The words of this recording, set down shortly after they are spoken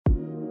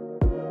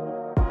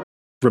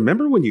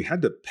Remember when you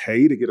had to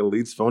pay to get a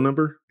lead's phone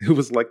number? It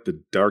was like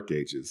the dark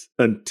ages.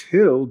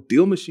 Until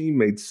Deal Machine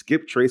made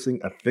skip tracing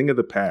a thing of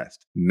the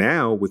past.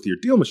 Now, with your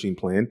Deal Machine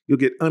plan, you'll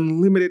get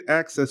unlimited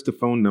access to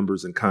phone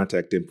numbers and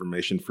contact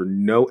information for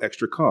no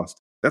extra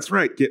cost. That's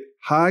right, get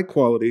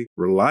high-quality,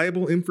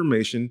 reliable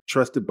information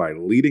trusted by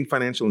leading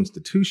financial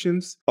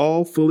institutions,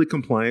 all fully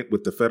compliant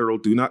with the federal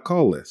Do Not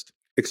Call list.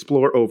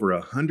 Explore over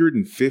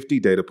 150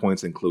 data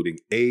points including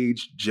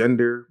age,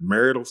 gender,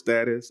 marital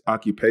status,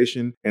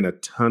 occupation, and a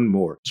ton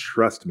more.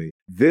 Trust me,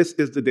 this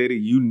is the data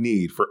you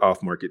need for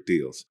off-market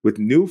deals. With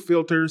new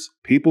filters,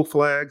 people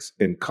flags,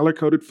 and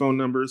color-coded phone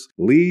numbers,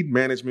 lead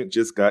management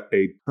just got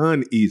a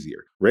ton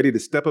easier. Ready to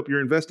step up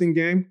your investing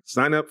game?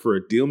 Sign up for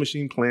a Deal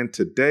Machine plan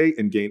today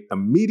and gain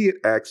immediate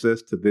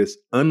access to this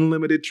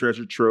unlimited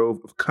treasure trove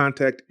of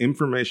contact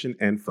information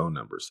and phone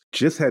numbers.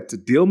 Just head to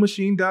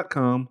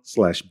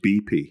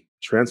DealMachine.com/BP.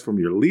 Transform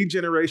your lead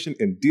generation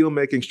and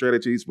deal-making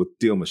strategies with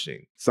Deal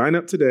Machine. Sign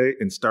up today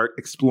and start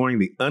exploring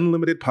the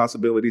unlimited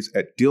possibilities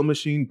at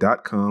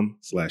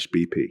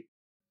DealMachine.com/BP.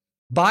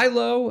 Buy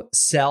low,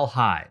 sell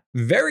high.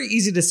 Very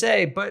easy to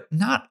say, but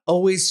not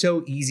always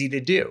so easy to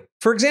do.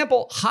 For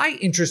example, high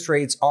interest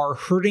rates are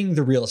hurting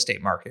the real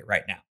estate market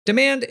right now.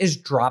 Demand is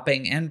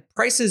dropping and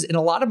prices in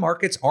a lot of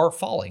markets are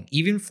falling,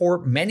 even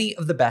for many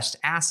of the best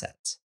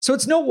assets. So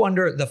it's no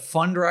wonder the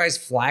Fundrise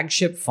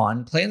flagship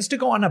fund plans to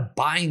go on a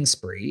buying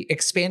spree,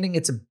 expanding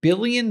its $1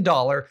 billion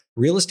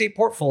real estate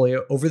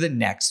portfolio over the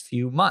next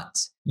few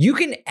months. You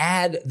can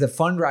add the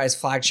Fundrise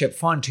flagship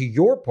fund to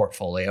your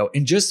portfolio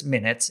in just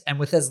minutes and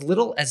with as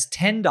little as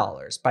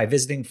 $10 by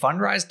visiting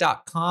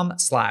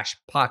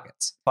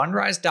fundrise.com/pockets.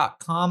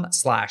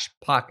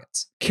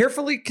 Fundrise.com/pockets.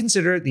 Carefully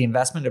consider the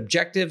investment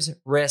objectives,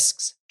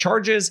 risks,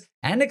 charges,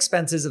 and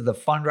expenses of the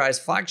Fundrise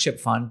flagship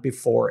fund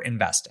before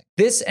investing.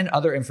 This and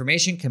other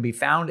information can be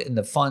found in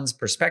the fund's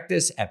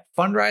prospectus at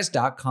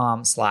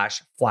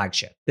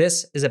fundrise.com/flagship.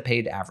 This is a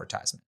paid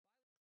advertisement.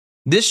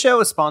 This show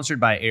is sponsored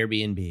by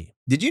Airbnb.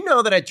 Did you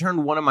know that I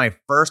turned one of my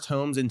first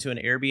homes into an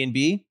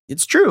Airbnb?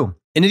 It's true.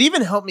 And it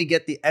even helped me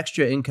get the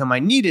extra income I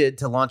needed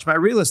to launch my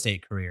real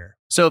estate career.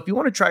 So if you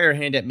want to try your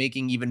hand at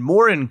making even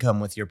more income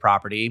with your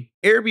property,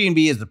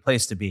 Airbnb is the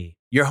place to be.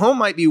 Your home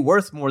might be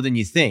worth more than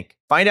you think.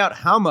 Find out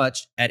how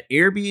much at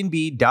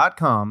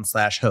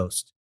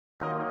airbnb.com/host.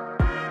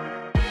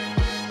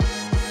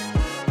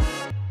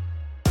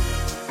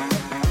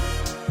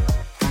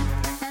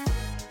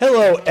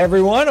 Hello,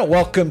 everyone.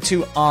 Welcome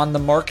to On the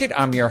Market.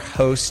 I'm your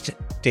host,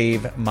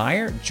 Dave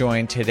Meyer,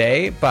 joined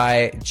today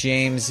by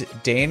James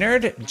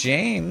Daynard.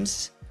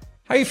 James,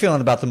 how are you feeling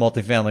about the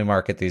multifamily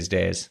market these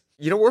days?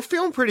 You know, we're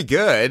feeling pretty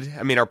good.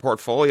 I mean, our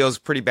portfolio is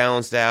pretty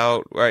balanced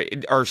out.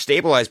 Our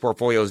stabilized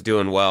portfolio is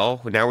doing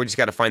well. Now we just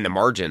got to find the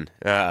margin.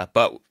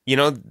 But, you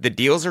know, the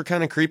deals are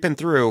kind of creeping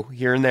through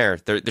here and there.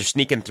 They're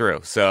sneaking through.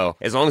 So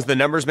as long as the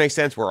numbers make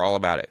sense, we're all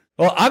about it.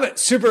 Well, I'm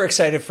super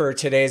excited for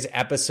today's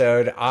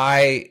episode.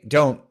 I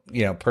don't,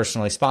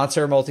 personally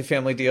sponsor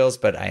multifamily deals,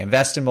 but I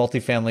invest in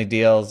multifamily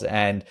deals.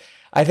 And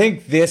I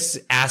think this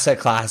asset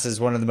class is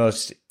one of the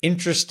most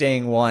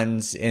interesting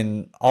ones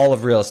in all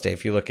of real estate.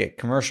 If you look at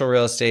commercial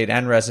real estate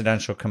and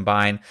residential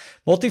combined,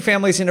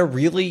 multifamily is in a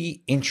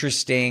really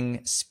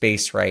interesting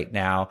space right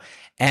now.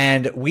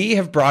 And we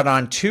have brought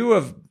on two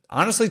of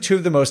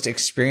the most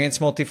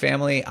experienced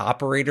multifamily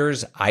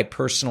operators I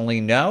personally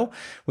know.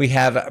 We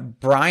have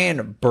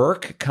Brian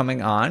Burke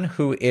coming on,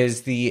 who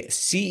is the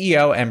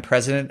CEO and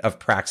president of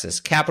Praxis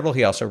Capital.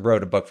 He also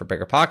wrote a book for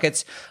Bigger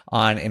Pockets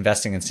on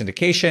investing in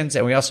syndications.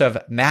 And we also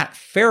have Matt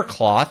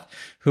Faircloth,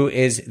 who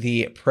is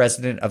the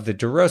president of the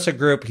DeRosa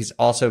Group. He's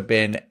also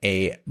been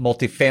a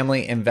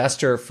multifamily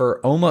investor for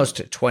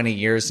almost 20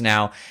 years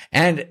now.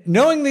 And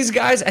knowing these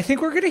guys, I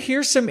think we're going to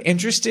hear some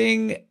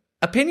interesting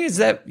opinions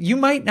that you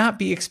might not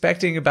be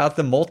expecting about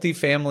the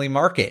multifamily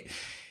market.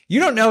 You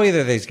don't know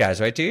either of these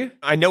guys, right? Do you?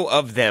 I know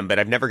of them, but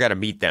I've never got to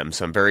meet them,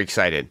 so I'm very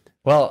excited.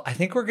 Well, I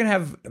think we're going to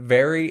have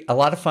a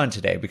lot of fun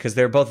today because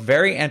they're both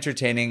very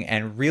entertaining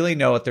and really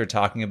know what they're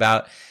talking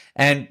about.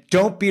 And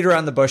don't beat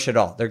around the bush at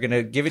all. They're going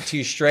to give it to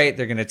you straight.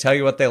 They're going to tell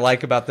you what they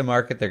like about the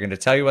market. They're going to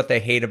tell you what they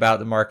hate about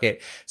the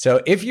market.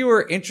 So if you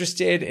are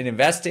interested in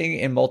investing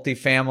in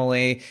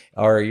multifamily,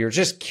 or you're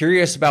just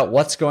curious about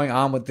what's going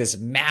on with this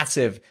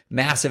massive,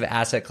 massive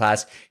asset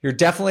class, you're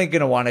definitely going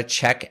to want to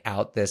check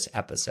out this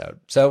episode.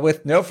 So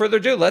with no further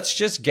ado, let's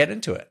just get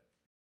into it.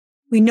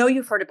 We know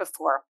you've heard it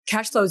before.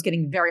 Cash flow is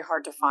getting very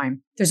hard to find.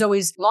 There's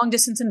always long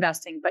distance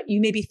investing, but you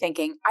may be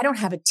thinking, I don't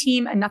have a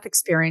team, enough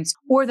experience,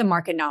 or the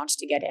market knowledge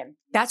to get in.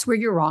 That's where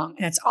you're wrong.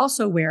 And it's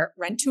also where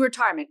Rent to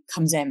Retirement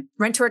comes in.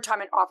 Rent to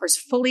Retirement offers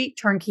fully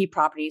turnkey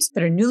properties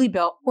that are newly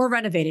built or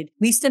renovated,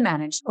 leased and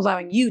managed,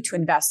 allowing you to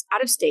invest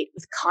out of state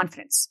with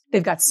confidence.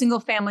 They've got single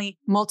family,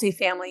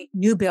 multifamily,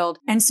 new build,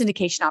 and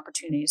syndication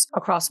opportunities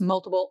across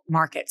multiple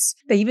markets.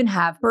 They even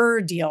have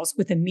BRRRR deals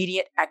with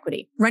immediate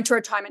equity. Rent to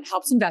Retirement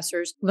helps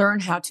investors learn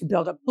how to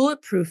build a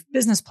bulletproof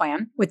business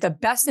plan with the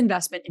best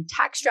investment and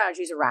tax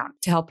strategies around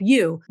to help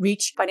you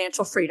reach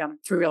financial freedom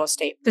through real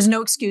estate. There's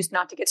no excuse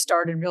not to get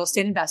started in real estate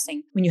estate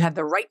investing when you have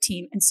the right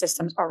team and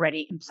systems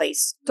already in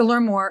place. To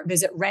learn more,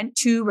 visit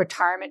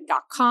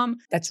rent2retirement.com.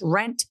 That's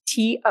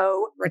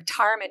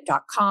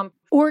rent2retirement.com.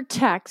 Or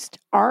text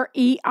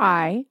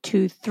REI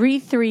to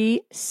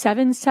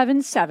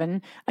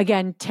 33777.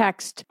 Again,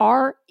 text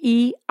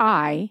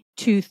REI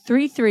to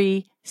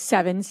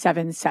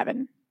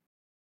 33777.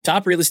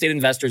 Top real estate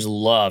investors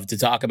love to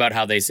talk about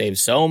how they save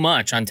so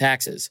much on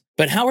taxes.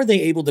 But how are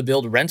they able to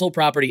build rental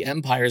property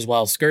empires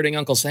while skirting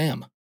Uncle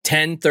Sam?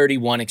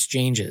 1031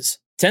 exchanges.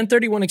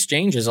 1031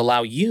 exchanges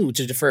allow you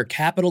to defer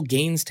capital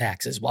gains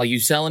taxes while you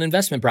sell an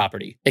investment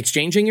property,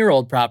 exchanging your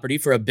old property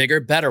for a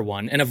bigger, better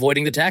one and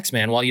avoiding the tax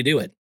man while you do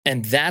it.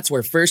 And that's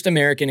where First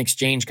American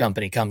Exchange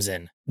Company comes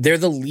in. They're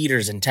the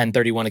leaders in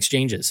 1031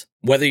 exchanges.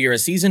 Whether you're a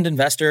seasoned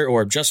investor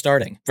or just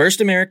starting, First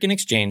American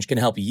Exchange can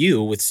help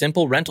you with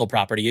simple rental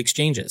property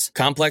exchanges,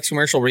 complex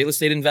commercial real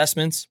estate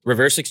investments,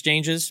 reverse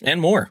exchanges,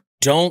 and more.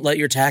 Don't let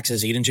your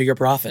taxes eat into your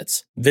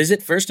profits.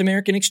 Visit First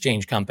American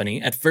Exchange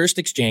Company at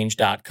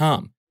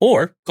firstexchange.com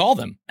or call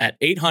them at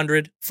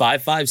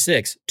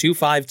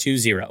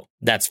 800-556-2520.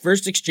 That's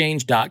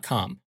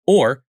firstexchange.com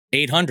or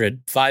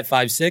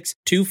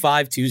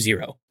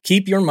 800-556-2520.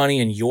 Keep your money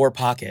in your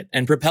pocket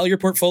and propel your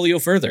portfolio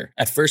further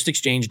at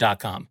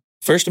firstexchange.com.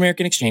 First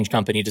American Exchange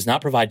Company does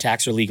not provide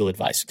tax or legal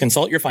advice.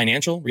 Consult your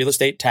financial, real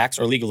estate, tax,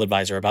 or legal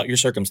advisor about your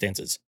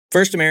circumstances.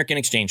 First American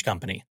Exchange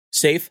Company.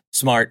 Safe,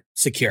 smart,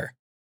 secure.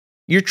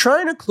 You're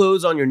trying to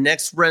close on your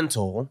next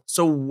rental,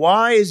 so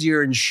why is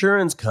your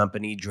insurance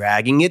company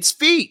dragging its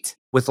feet?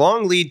 With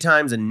long lead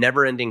times and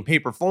never-ending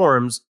paper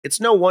forms, it's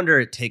no wonder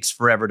it takes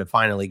forever to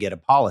finally get a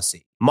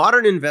policy.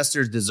 Modern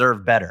investors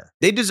deserve better.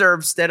 They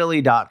deserve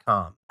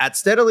Steadily.com. At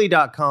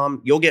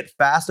Steadily.com, you'll get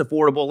fast,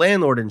 affordable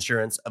landlord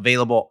insurance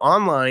available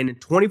online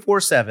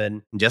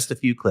 24/7 in just a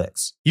few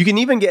clicks. You can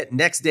even get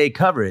next-day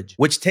coverage,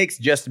 which takes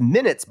just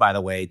minutes, by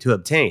the way, to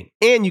obtain.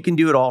 And you can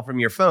do it all from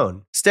your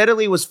phone.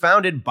 Steadily was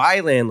founded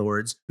by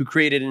landlords who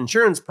created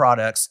insurance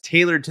products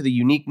tailored to the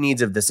unique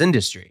needs of this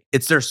industry.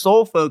 It's their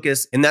sole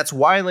focus, and that's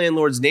why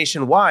landlords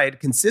nationwide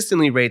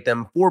consistently rate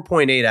them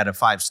 4.8 out of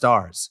 5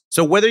 stars.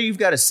 So whether you've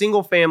got a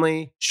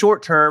single-family,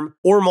 short-term,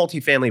 or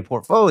multifamily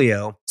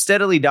portfolio,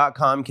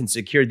 Steadily.com can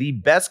secure the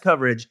best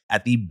coverage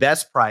at the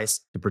best price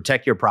to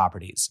protect your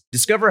properties.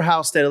 Discover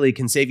how Steadily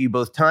can save you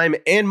both time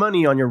and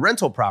money on your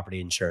rental property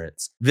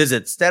insurance.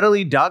 Visit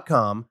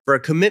Steadily.com for a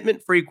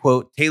commitment-free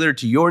quote tailored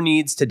to your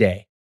needs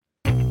today.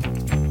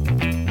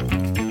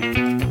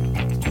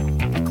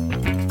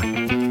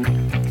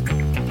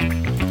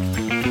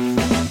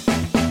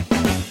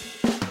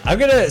 I'm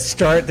going to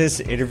start this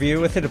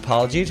interview with an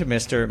apology to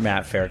Mr.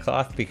 Matt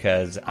Faircloth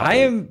because I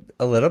am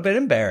a little bit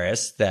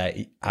embarrassed that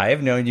I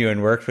have known you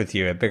and worked with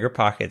you at Bigger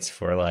Pockets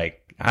for 8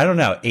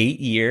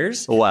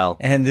 years. Wow.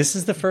 And this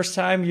is the first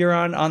time you're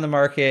on the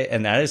market,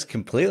 and that is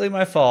completely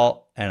my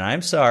fault. And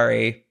I'm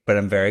sorry, but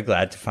I'm very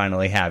glad to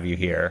finally have you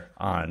here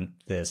on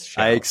this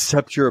show. I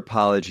accept your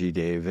apology,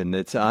 Dave, and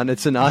it's an honor.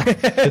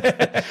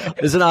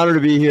 It's an honor to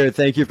be here.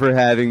 Thank you for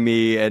having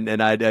me, and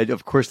I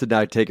of course did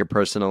not take it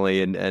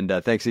personally, and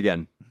thanks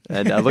again.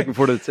 And looking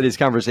forward to today's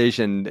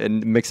conversation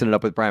and mixing it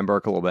up with Brian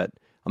Burke a little bit.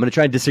 I'm going to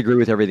try and disagree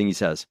with everything he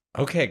says.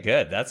 Okay,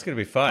 good. That's going to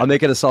be fun. I'll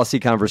make it a saucy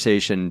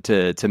conversation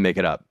to make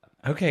it up.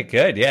 Okay,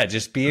 good. Yeah,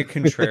 just be a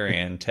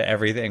contrarian to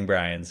everything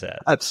Brian says.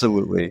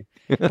 Absolutely.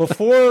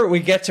 Before we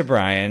get to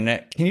Brian,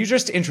 can you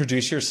just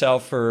introduce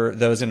yourself for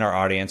those in our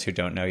audience who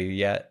don't know you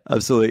yet?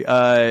 Absolutely.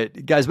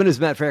 Guys, my name is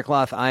Matt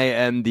Faircloth. I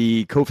am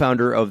the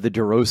co-founder of the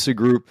DeRosa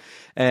Group.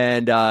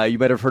 And you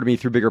might have heard of me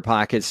through Bigger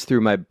Pockets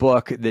through my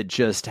book that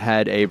just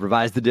had a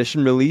revised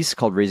edition release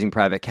called Raising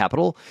Private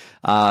Capital.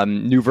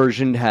 New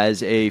version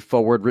has a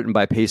foreword written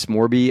by Pace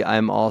Morby.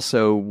 I'm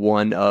also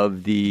one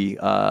of the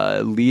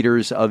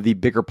leaders of the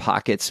Bigger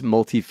Pockets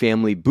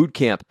Multifamily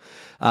Bootcamp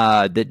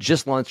that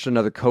just launched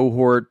another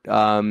cohort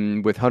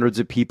with hundreds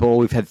of people.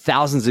 We've had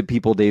thousands of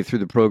people, Dave, through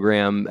the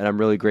program, and I'm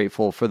really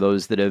grateful for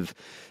those that have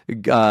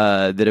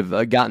gotten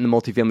the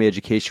multifamily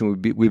education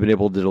we've been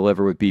able to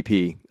deliver with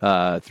BP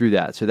through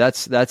that. So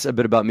that's a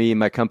bit about me.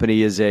 My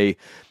company is a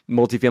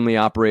multifamily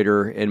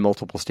operator in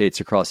multiple states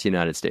across the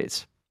United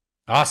States.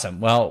 Awesome.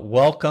 Well,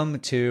 welcome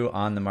to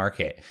On the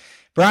Market.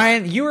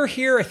 Brian, you were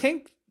here, I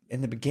think,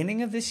 in the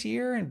beginning of this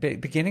year, in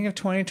beginning of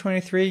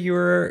 2023, you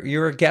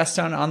were a guest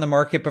on the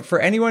Market. But for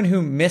anyone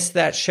who missed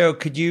that show,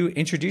 could you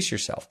introduce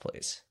yourself,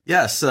 please?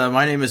 Yes,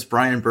 my name is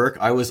Brian Burke.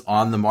 I was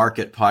on the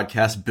Market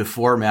podcast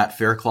before Matt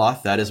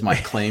Faircloth. That is my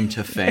claim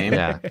to fame.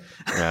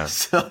 Yeah.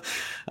 So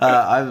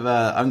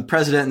I'm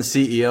president and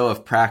CEO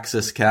of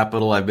Praxis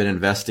Capital. I've been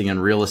investing in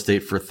real estate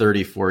for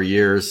 34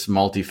 years,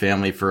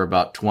 multifamily for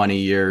about 20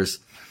 years.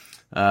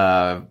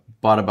 Bought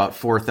about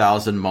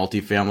 4,000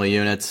 multifamily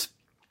units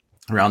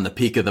around the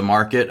peak of the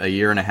market a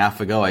year and a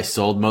half ago. I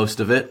sold most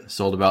of it,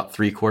 sold about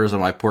 3/4 of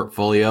my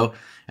portfolio,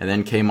 and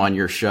then came on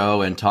your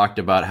show and talked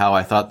about how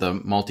I thought the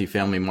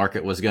multifamily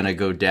market was going to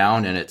go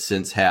down, and it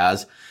since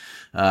has.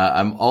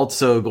 I'm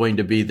also going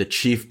to be the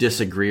chief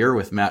disagreeer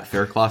with Matt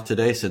Faircloth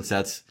today, since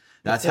that's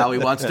how he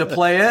wants to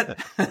play it.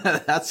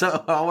 That's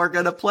how we're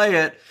going to play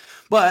it.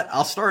 But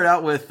I'll start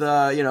out with,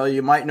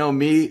 you might know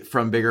me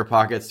from Bigger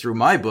Pockets through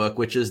my book,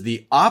 which is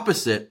the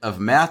opposite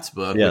of Matt's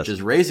book, which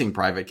is Raising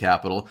Private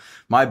Capital.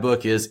 My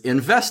book is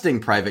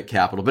Investing Private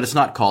Capital, but it's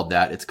not called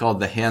that. It's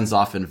called The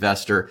Hands-Off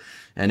Investor,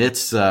 and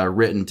it's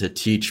written to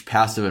teach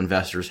passive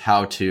investors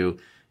how to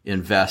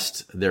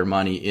invest their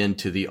money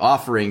into the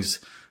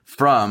offerings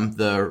from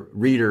the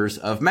readers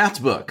of Matt's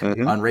book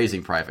on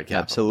Raising Private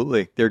Capital.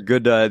 Absolutely. They're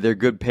good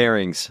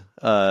pairings,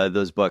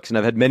 those books. And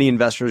I've had many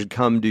investors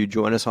come to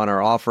join us on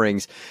our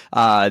offerings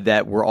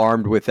that were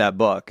armed with that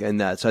book. And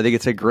so I think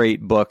it's a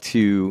great book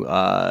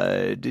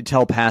to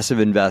tell passive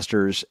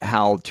investors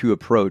how to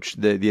approach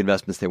the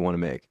investments they want to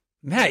make.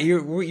 Matt,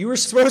 you were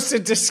supposed to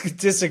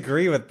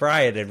disagree with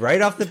Brian, and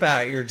right off the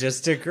bat, you're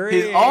just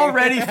agreeing. He's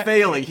already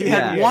failing. He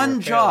had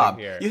one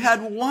job. You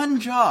had one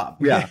job.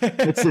 Yeah,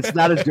 it's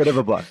not as good of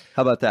a book.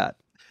 How about that?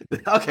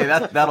 Okay,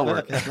 that'll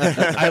work.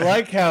 I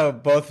like how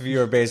both of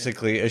you are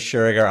basically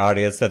assuring our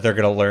audience that they're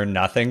going to learn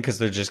nothing because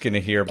they're just going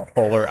to hear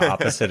polar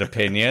opposite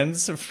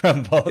opinions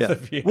from both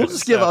of you. We'll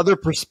just give other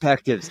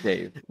perspectives,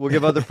 Dave. We'll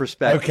give other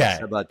perspectives. Okay.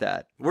 How about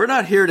that? We're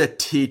not here to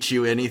teach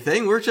you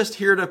anything. We're just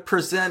here to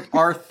present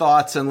our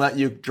thoughts and let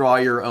you draw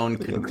your own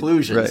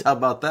conclusions. Right. How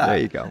about that? There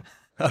you go.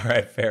 All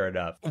right, fair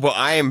enough. Well,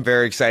 I am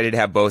very excited to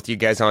have both you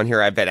guys on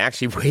here. I've been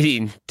actually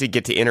waiting to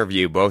get to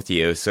interview both of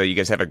you. So you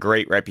guys have a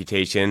great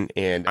reputation,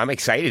 and I'm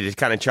excited to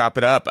kind of chop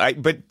it up.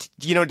 But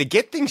to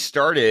get things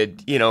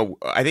started,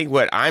 I think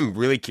what I'm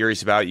really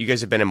curious about, you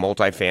guys have been in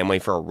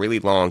multifamily for a really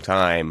long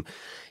time,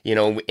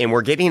 and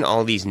we're getting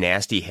all these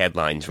nasty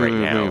headlines right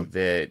now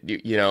that,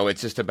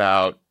 it's just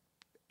about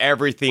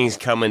everything's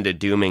coming to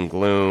doom and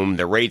gloom.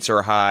 The rates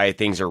are high.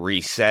 Things are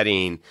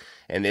resetting.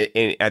 And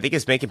I think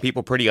it's making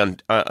people pretty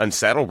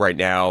unsettled right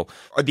now.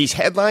 Are these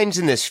headlines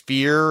and this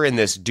fear and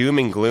this doom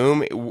and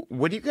gloom,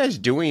 what are you guys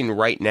doing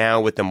right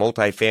now with the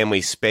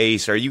multifamily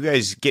space? Are you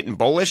guys getting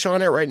bullish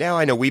on it right now?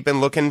 I know we've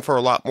been looking for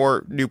a lot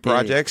more new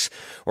projects.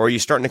 Or are you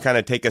starting to kind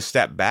of take a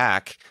step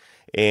back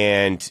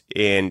and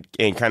kind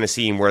of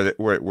seeing where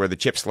the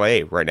chips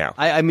lay right now?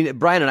 I mean,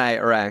 Brian and I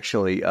are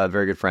actually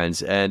very good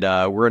friends, and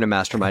we're in a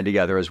mastermind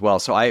together as well.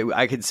 So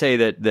I could say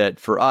that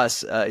for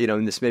us,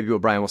 and this may be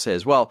what Brian will say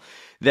as well,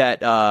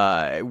 that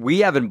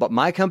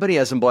my company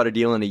hasn't bought a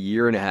deal in a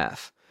year and a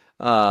half.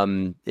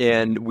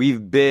 And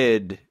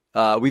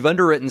we've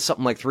underwritten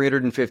something like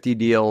 350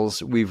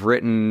 deals. We've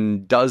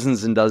written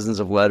dozens and dozens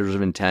of letters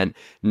of intent,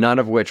 none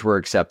of which were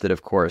accepted,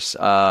 of course.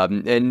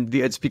 And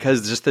it's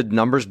because just the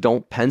numbers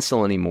don't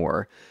pencil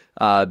anymore.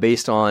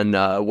 Based on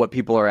what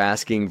people are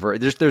asking for.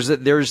 There's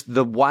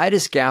the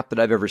widest gap that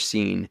I've ever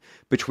seen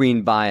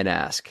between bid and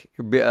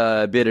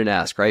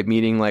ask, right?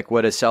 Meaning like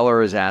what a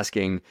seller is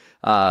asking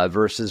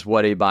versus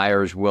what a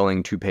buyer is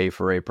willing to pay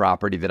for a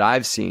property that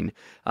I've seen.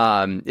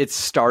 It's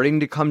starting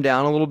to come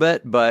down a little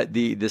bit, but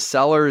the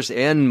sellers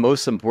and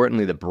most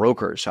importantly the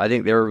brokers, I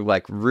think they're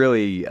like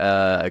really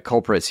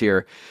culprits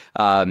here,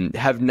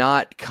 have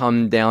not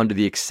come down to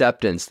the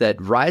acceptance that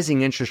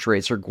rising interest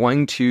rates are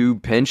going to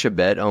pinch a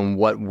bit on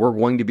what we're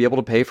going to be able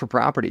to pay for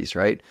properties,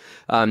 right?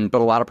 But a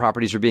lot of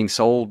properties are being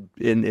sold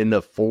in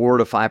the 4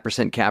 to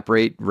 5% cap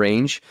rate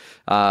range,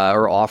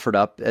 or offered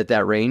up at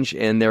that range,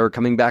 and they're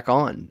coming back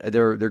on.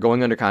 They're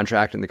going under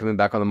contract and they're coming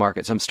back on the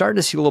market. So I'm starting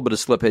to see a little bit of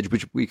slippage,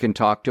 which we can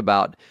talk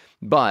about.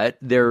 But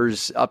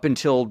there's up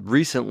until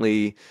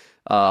recently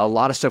a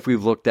lot of stuff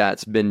we've looked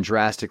at's been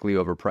drastically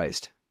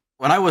overpriced.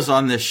 When I was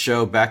on this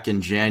show back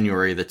in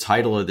January, the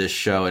title of this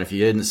show, and if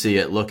you didn't see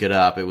it, look it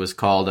up. It was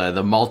called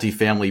 "The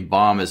Multifamily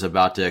Bomb is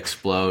About to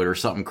Explode" or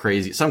something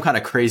crazy, some kind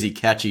of crazy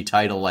catchy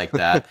title like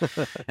that.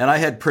 And I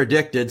had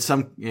predicted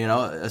some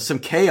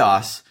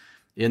chaos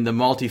in the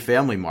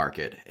multifamily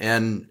market.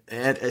 And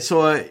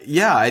so,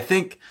 I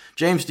think,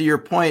 James, to your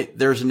point,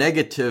 there's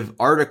negative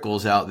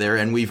articles out there,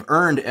 and we've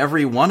earned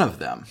every one of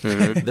them.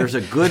 There's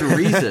a good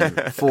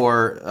reason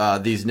for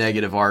these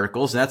negative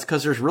articles, and that's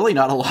because there's really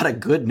not a lot of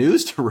good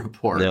news to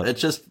report. Yeah.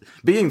 It's just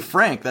being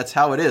frank. That's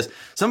how it is.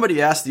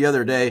 Somebody asked the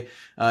other day,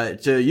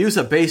 to use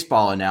a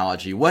baseball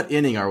analogy, what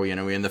inning are we in?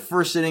 Are we in the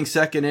first inning,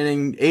 second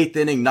inning, eighth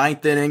inning,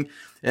 ninth inning?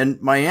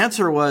 And my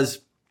answer was,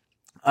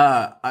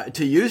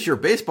 to use your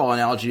baseball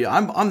analogy,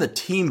 I'm on the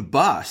team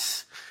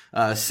bus,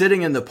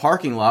 sitting in the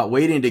parking lot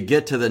waiting to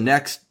get to the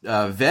next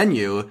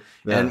venue.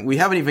 Yeah. And we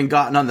haven't even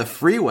gotten on the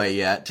freeway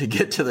yet to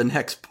get to the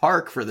next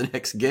park for the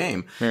next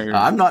game.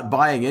 I'm not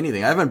buying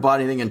anything. I haven't bought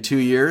anything in 2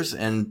 years,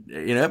 and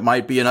it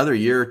might be another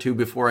year or two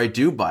before I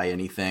do buy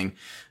anything.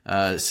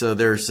 So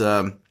there's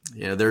not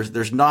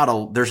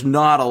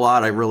a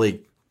lot of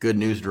really good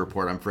news to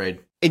report, I'm afraid.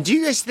 And do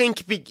you guys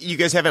think you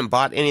guys haven't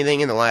bought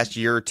anything in the last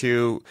year or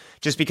two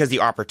just because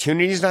the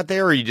opportunity is not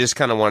there, or you just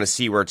kind of want to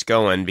see where it's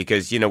going?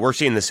 Because, we're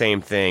seeing the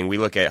same thing. We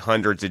look at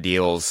hundreds of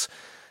deals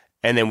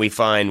and then we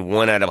find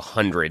 1 out of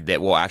 100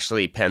 that will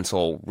actually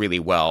pencil really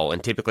well,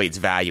 and typically it's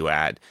value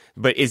add.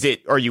 But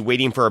are you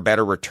waiting for a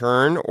better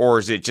return, or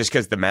is it just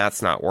because the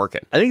math's not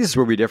working? I think this is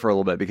where we differ a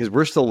little bit because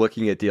we're still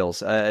looking at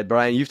deals.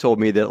 Brian, you've told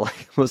me that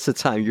like most of the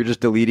time you're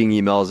just deleting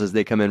emails as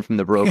they come in from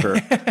the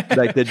broker.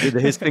 Like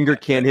his finger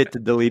can't hit the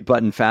delete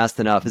button fast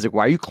enough. It's like,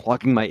 why are you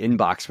clogging my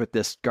inbox with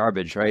this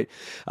garbage, right?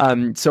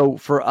 So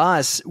for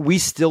us, we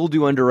still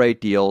do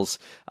underwrite deals.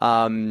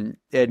 And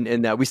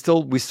that we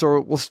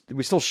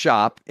still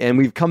shop, and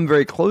we've come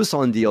very close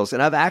on deals.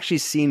 And I've actually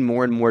seen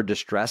more and more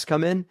distress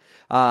come in,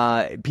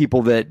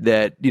 people that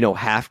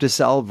have to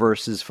sell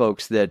versus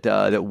folks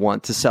that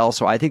want to sell.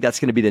 So I think that's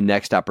going to be the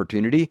next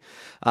opportunity.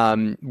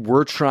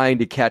 We're trying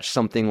to catch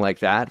something like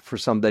that for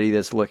somebody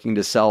that's looking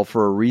to sell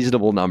for a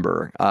reasonable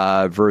number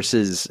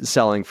versus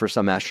selling for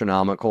some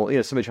astronomical.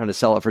 Somebody trying to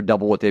sell it for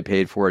double what they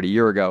paid for it a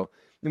year ago.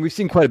 And we've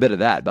seen quite a bit of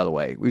that, by the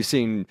way. We've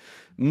seen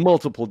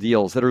multiple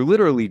deals that are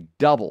literally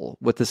double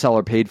what the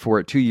seller paid for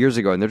it 2 years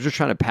ago, and they're just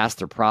trying to pass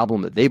their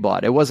problem that they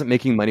bought. It wasn't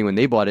making money when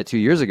they bought it 2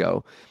 years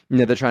ago.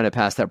 They're trying to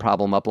pass that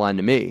problem upline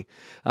to me.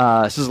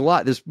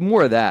 So there's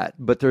more of that,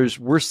 but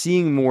we're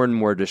seeing more and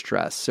more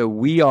distress. So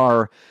we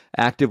are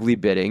actively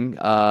bidding.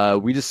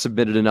 We just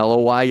submitted an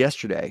LOI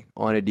yesterday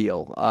on a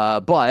deal,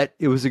 but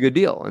it was a good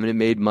deal. I mean, it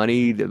made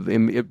money. It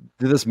did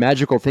this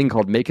magical thing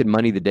called making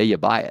money the day you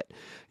buy it.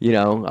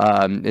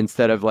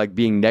 Instead of like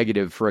being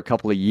negative for a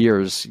couple of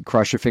years,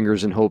 cross your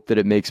fingers and hope that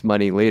it makes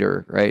money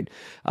later, right?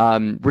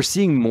 We're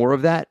seeing more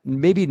of that.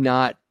 Maybe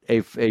not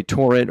a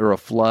torrent or a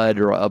flood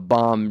or a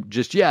bomb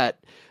just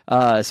yet.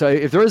 So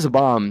if there is a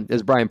bomb,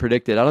 as Brian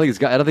predicted, I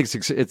don't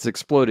think it's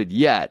exploded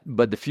yet,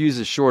 but the fuse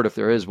is short if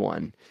there is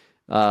one.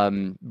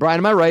 Brian,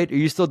 am I right? Are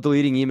you still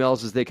deleting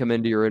emails as they come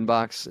into your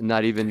inbox and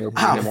not even?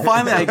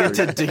 Finally,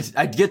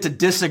 I get to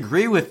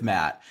disagree with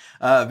Matt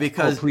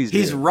because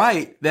he's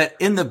right that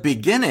in the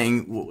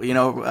beginning,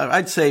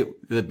 I'd say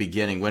the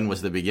beginning. When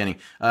was the beginning?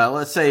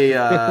 Let's say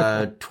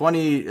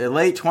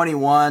late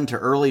 21 to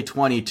early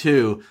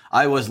 22.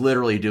 I was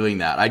literally doing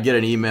that. I'd get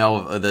an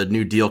email of the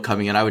new deal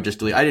coming in. I would just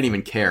delete. I didn't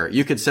even care.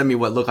 You could send me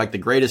what looked like the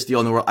greatest deal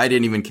in the world. I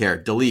didn't even care.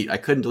 Delete. I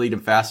couldn't delete them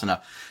fast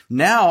enough.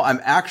 Now I'm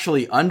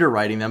actually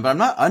underwriting them, but I'm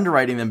not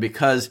underwriting them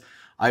because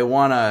I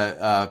want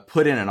to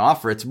put in an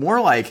offer. It's more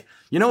like,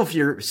 if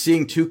you're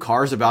seeing two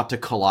cars about to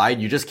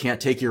collide, you just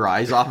can't take your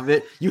eyes off of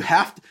it. You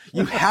have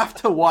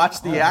to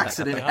watch the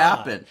accident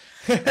happen.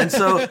 And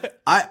so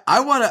I've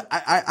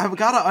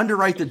got to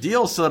underwrite the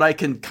deal so that I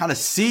can kind of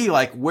see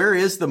like, where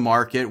is the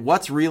market?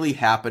 What's really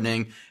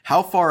happening?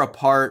 How far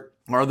apart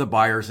are the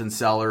buyers and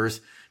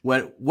sellers?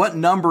 What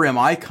number am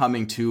I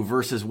coming to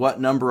versus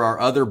what number are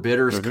other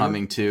bidders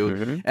coming to?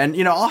 Mm-hmm.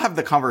 And, I'll have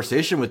the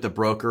conversation with the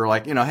broker,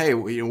 like, hey,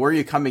 where are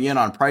you coming in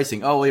on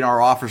pricing? Oh,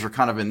 our offers are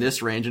kind of in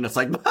this range. And it's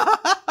like,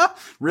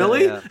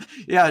 really?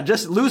 Yeah,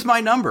 just lose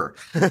my number.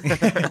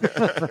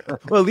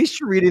 Well, at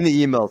least you're reading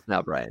the emails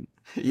now, Brian.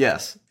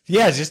 Yes.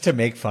 Yeah, just to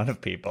make fun of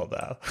people,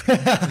 though.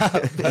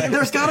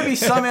 There's got to be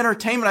some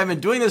entertainment. I've been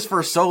doing this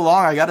for so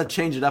long. I got to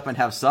change it up and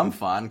have some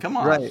fun. Come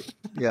on. Right.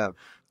 Yeah.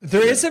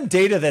 There is some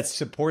data that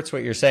supports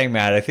what you're saying,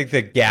 Matt. I think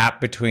the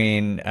gap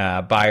between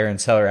buyer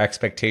and seller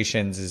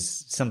expectations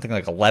is something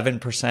like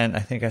 11%, I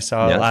think I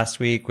saw last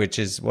week, which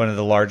is one of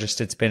the largest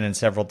it's been in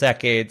several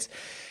decades.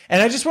 And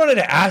I just wanted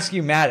to ask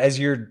you, Matt, as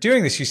you're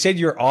doing this, you said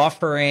you're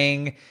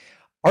offering,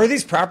 are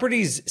these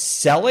properties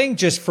selling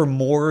just for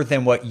more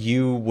than what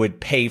you would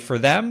pay for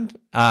them?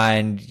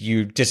 And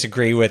you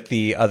disagree with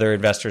the other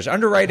investors'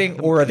 underwriting,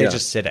 or are they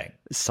just sitting?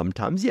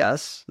 Sometimes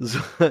yes.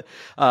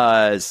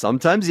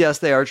 Sometimes yes,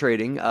 they are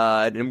trading.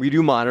 And we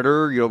do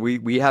monitor.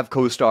 We have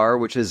CoStar,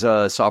 which is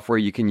a software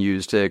you can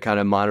use to kind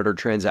of monitor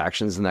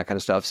transactions and that kind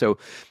of stuff. So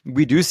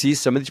we do see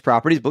some of these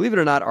properties, believe it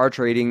or not, are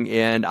trading.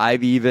 And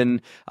I've even,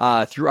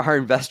 through our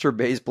investor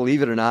base,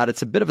 believe it or not,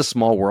 it's a bit of a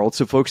small world.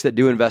 So folks that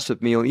do invest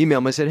with me will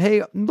email me and said, hey,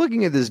 I'm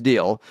looking at this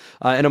deal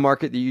in a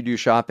market that you do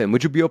shop in.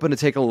 Would you be open to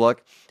take a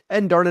look?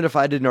 And darn it if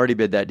I didn't already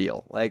bid that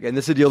deal. And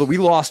this is a deal that we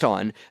lost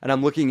on. And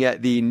I'm looking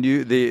at the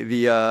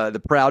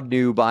proud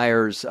new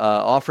buyers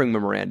offering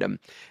memorandum.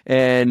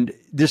 And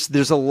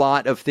there's a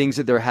lot of things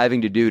that they're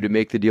having to do to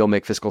make the deal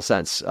make fiscal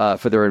sense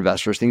for their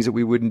investors. Things that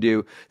we wouldn't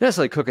do, not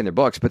necessarily cooking their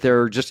books, but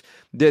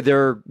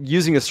they're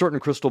using a certain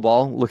crystal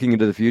ball, looking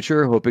into the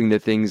future, hoping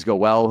that things go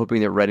well,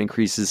 hoping that rent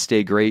increases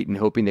stay great, and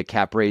hoping that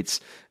cap rates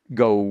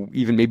go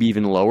maybe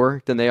even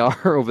lower than they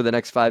are over the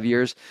next 5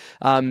 years.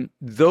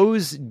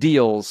 Those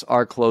deals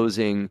are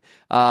closing,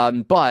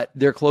 but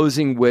they're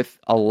closing with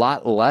a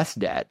lot less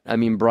debt. I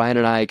mean, Brian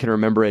and I can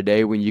remember a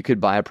day when you could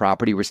buy a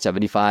property with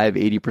 75,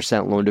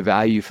 80% loan to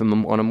value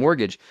on a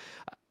mortgage.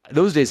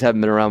 Those days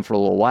haven't been around for a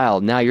little while.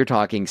 Now you're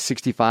talking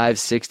 65,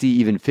 60,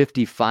 even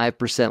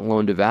 55%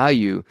 loan to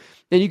value.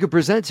 And you could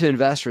present to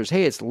investors,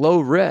 hey, it's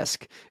low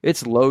risk,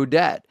 it's low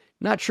debt.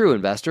 Not true,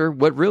 investor.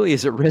 What really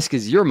is at risk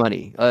is your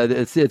money.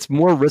 It's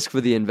more risk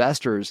for the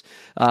investors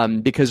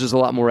because there's a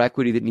lot more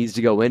equity that needs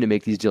to go in to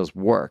make these deals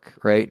work,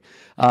 right?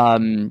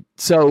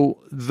 So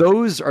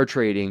those are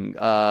trading,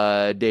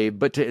 Dave.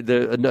 But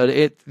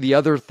the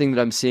other thing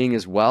that I'm seeing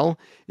as well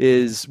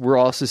is we're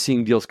also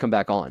seeing deals come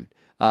back on.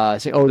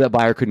 Saying, oh, that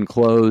buyer couldn't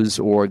close,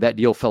 or that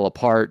deal fell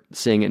apart,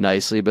 saying it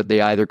nicely, but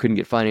they either couldn't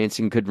get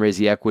financing, couldn't raise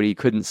the equity,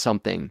 couldn't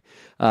something.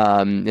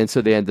 And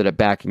so they ended up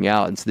backing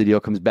out. And so the deal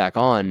comes back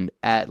on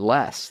at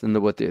less than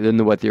what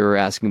they were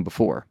asking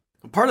before.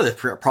 Part of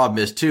the problem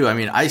is too, I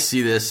mean, I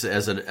see this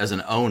as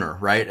an owner,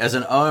 right? As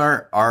an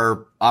owner,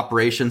 our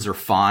operations are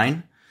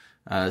fine.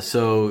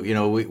 So,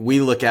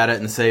 we look at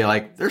it and say,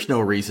 like, there's no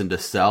reason to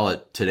sell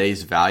at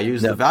today's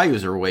values. Yep. The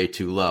values are way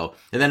too low.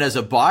 And then as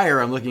a buyer,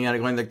 I'm looking at it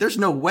going, like, there's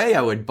no way I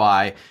would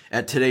buy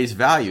at today's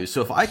values.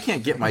 So if I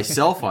can't get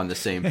myself on the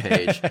same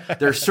page,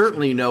 there's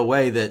certainly no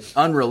way that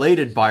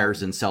unrelated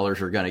buyers and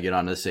sellers are going to get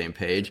on the same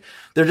page.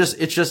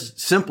 It's just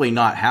simply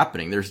not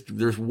happening.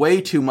 There's way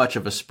too much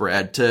of a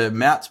spread. To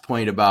Matt's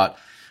point about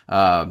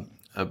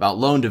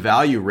loan to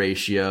value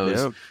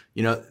ratios. Yep.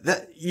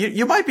 That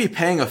you might be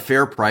paying a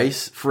fair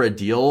price for a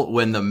deal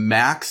when the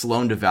max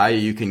loan to value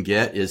you can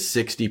get is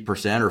 60%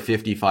 or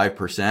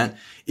 55%.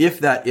 If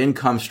that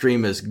income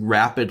stream is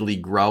rapidly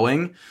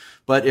growing,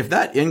 but if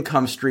that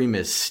income stream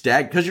is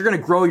stagnant, because you're going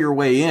to grow your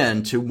way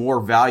into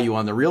more value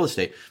on the real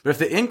estate. But if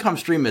the income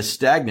stream is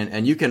stagnant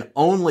and you can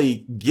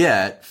only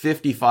get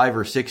 55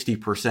 or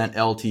 60%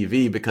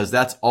 LTV because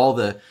that's all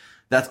the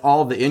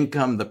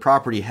income the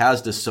property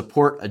has to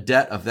support a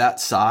debt of that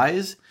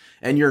size,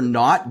 and you're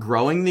not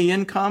growing the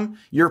income,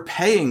 you're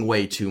paying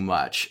way too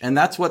much. And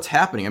that's what's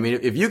happening. I mean,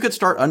 if you could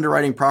start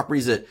underwriting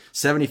properties at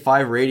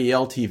 75 or 80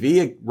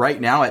 LTV right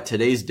now at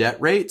today's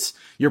debt rates,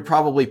 you're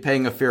probably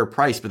paying a fair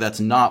price, but that's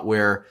not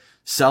where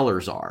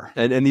sellers are.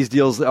 And these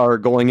deals are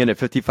going in at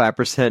 55%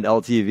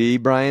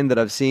 LTV, Brian, that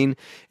I've seen.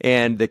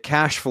 And the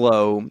cash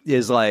flow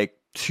is like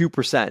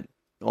 2%.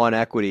 On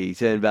equity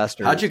to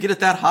investors. How'd you get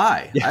it that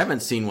high? I haven't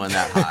seen one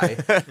that high.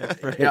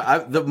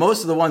 Right.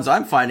 Most of the ones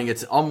I'm finding,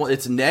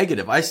 it's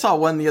negative. I saw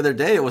one the other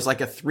day. It was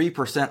like a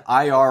 3%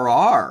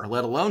 IRR,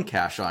 let alone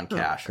cash on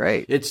cash.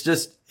 Great. It's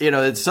just,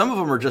 some of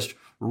them are just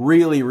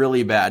really,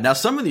 really bad. Now,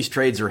 some of these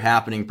trades are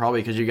happening probably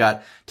because you got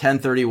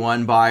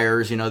 1031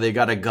 buyers, they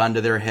got a gun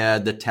to their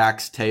head. The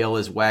tax tail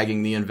is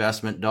wagging the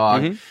investment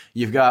dog. Mm-hmm.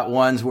 You've got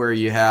ones where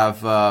you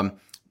have,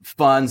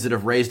 funds that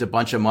have raised a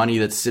bunch of money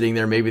that's sitting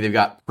there. Maybe they've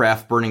got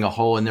pref burning a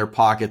hole in their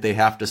pocket. They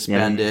have to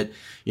spend it.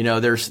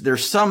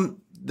 There's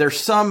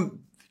some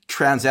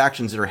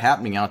transactions that are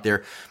happening out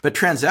there, but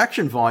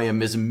transaction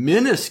volume is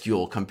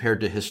minuscule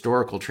compared to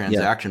historical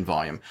transaction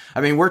volume.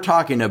 I mean, we're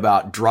talking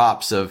about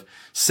drops of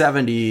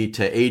 70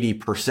 to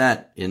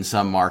 80% in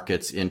some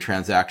markets in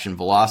transaction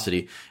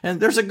velocity. And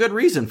there's a good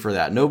reason for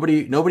that.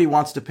 Nobody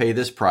wants to pay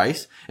this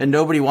price, and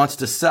nobody wants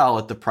to sell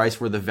at the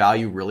price where the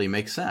value really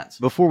makes sense.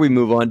 Before we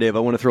move on, Dave, I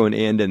want to throw an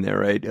and in there,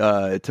 right?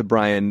 To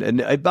Brian,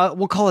 and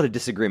we'll call it a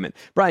disagreement.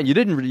 Brian,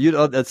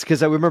 that's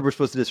because I remember we're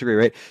supposed to disagree,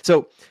 right?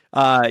 So,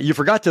 you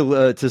forgot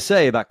to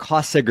say about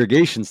cost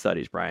segregation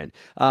studies, Brian.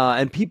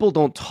 And people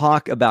don't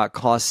talk about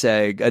cost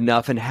seg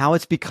enough and how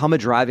it's become a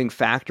driving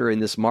factor in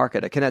this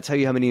market. I cannot tell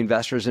you how many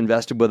investors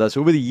invested with us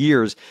over the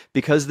years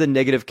because of the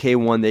negative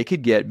K1 they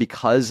could get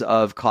because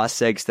of cost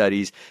seg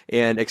studies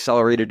and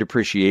accelerated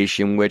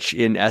depreciation, which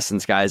in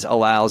essence, guys,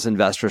 allows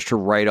investors to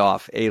write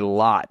off a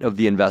lot of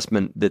the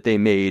investment that they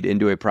made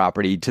into a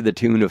property to the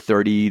tune of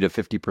 30 to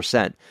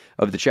 50%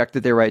 of the check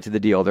that they write to the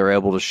deal, they're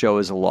able to show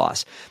as a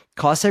loss.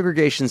 Cost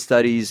segregation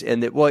studies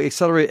and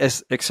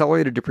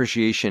accelerated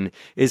depreciation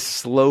is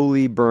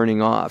slowly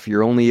burning off.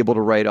 You're only able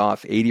to write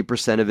off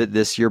 80% of it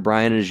this year,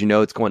 Brian. And as you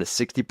know, it's going to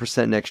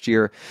 60% next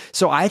year.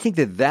 So I think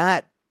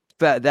that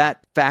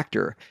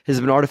factor has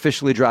been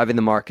artificially driving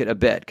the market a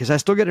bit, because I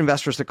still get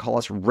investors that call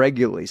us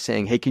regularly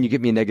saying, hey, can you get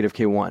me a negative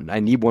K1? I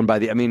need one by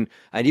the end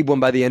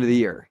of the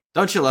year.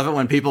 Don't you love it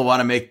when people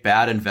want to make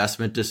bad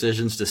investment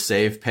decisions to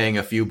save paying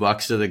a few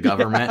bucks to the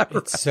government? Yeah,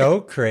 it's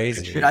so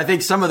crazy. I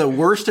think some of the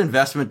worst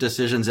investment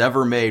decisions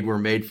ever made were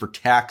made for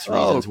tax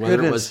reasons,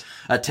 whether it was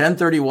a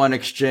 1031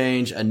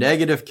 exchange, a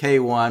negative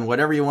K1,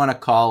 whatever you want to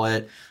call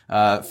it.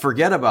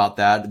 Forget about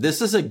that.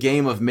 This is a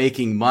game of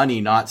making money,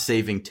 not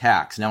saving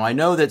tax. Now, I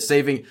know that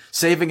saving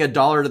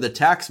 $1 to the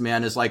tax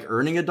man is like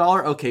earning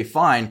 $1. Okay,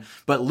 fine.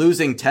 But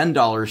losing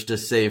 $10 to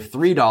save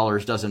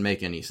 $3 doesn't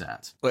make any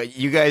sense. Well,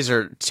 you guys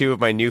are two of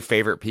my new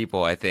favorite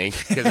people, I think,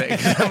 because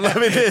I'm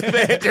loving this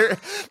banter.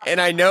 And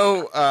I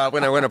know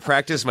when I want to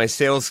practice my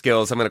sales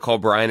skills, I'm going to call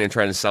Brian and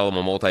try to sell him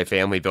a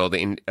multifamily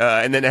building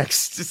in the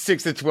next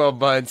 6 to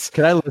 12 months.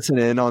 Can I listen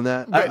in on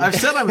that? I've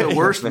said I'm the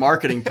worst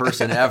marketing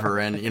person ever.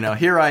 And,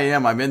 here I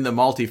am. I'm in the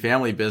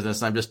multifamily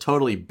business. And I'm just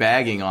totally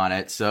bagging on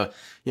it. So,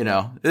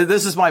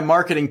 this is my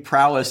marketing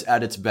prowess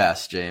at its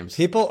best, James.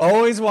 People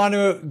always want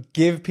to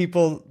give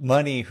people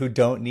money who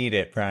don't need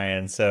it,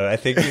 Brian. So I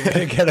think you're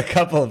going to get a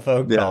couple of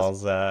phone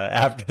calls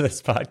after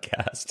this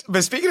podcast.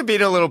 But speaking of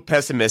being a little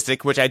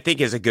pessimistic, which I think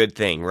is a good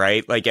thing,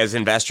 right? Like as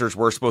investors,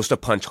 we're supposed to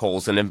punch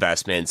holes in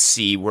investments,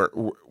 see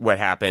what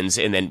happens,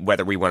 and then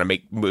whether we want to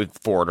move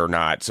forward or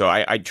not. So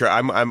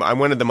I'm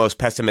one of the most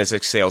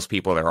pessimistic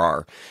salespeople there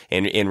are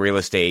in real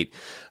estate.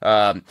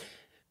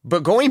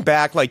 But going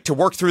back, like to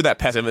work through that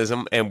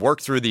pessimism and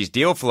work through these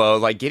deal flow,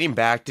 like getting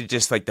back to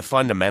just like the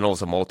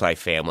fundamentals of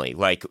multifamily,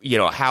 like,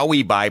 how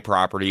we buy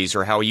properties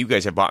or how you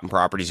guys have bought in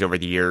properties over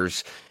the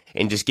years,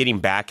 and just getting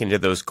back into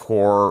those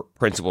core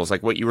principles,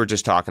 like what you were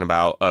just talking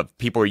about, of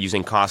people are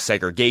using cost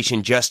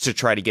segregation just to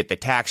try to get the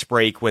tax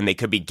break when they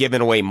could be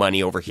giving away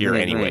money over here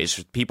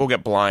anyways. People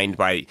get blind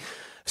by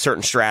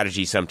certain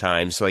strategies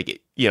sometimes. Like,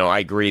 I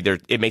agree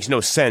it makes no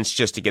sense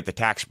just to get the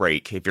tax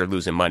break if you're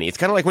losing money. It's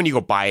kind of like when you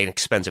go buy an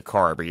expensive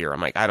car every year. I'm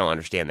like, I don't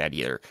understand that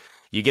either.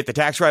 You get the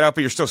tax write-off,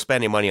 but you're still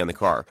spending money on the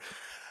car.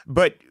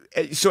 But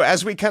so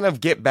as we kind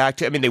of get back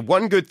to, the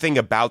one good thing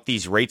about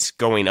these rates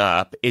going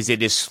up is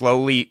it is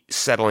slowly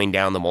settling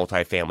down the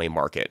multifamily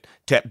market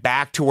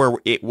back to where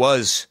it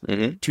was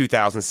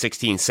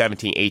 2016,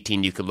 17,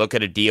 18. You could look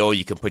at a deal,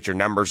 you can put your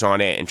numbers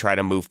on it and try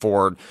to move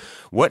forward.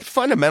 What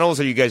fundamentals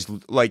are you guys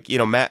like?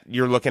 Matt,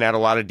 you're looking at a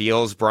lot of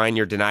deals. Brian,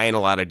 you're denying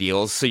a lot of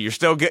deals. So you're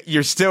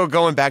still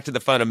going back to the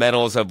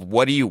fundamentals of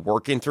what are you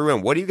working through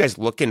and what are you guys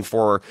looking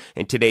for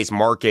in today's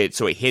market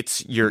so it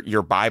hits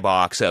your buy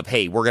box of,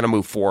 hey, we're going to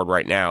move forward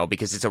right now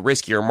because it's a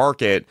riskier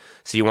market.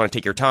 So you want to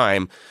take your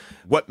time.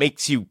 What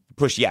makes you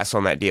push yes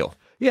on that deal?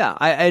 Yeah,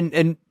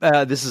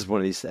 this is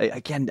one of these.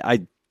 Again,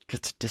 I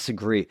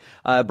disagree.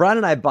 Brian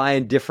and I buy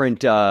in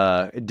different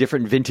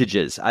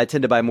vintages. I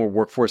tend to buy more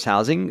workforce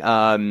housing,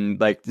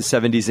 like the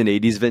 70s and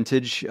 80s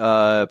vintage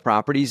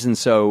properties, and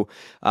so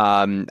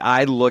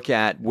I look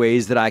at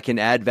ways that I can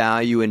add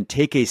value and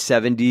take a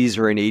 70s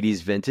or an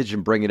 80s vintage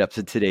and bring it up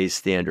to today's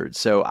standards.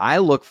 So I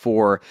look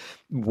for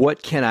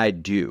what can I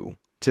do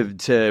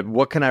to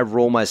what can I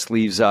roll my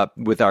sleeves up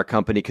with our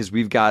company, because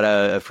we've got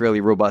a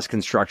fairly robust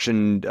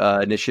construction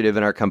initiative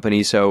in our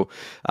company. So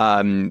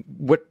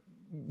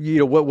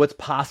what's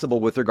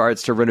possible with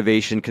regards to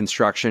renovation,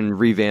 construction,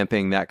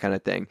 revamping, that kind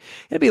of thing.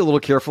 And be a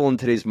little careful in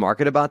today's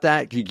market about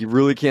that. You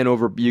really can't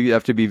you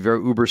have to be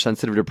very uber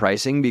sensitive to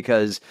pricing,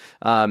 because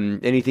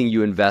anything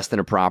you invest in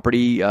a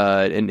property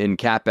in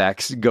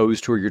CapEx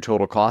goes toward your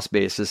total cost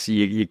basis.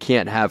 You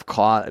can't have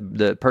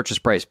the purchase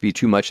price be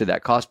too much of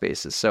that cost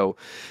basis. So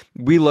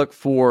we look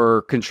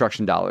for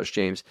construction dollars,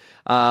 James.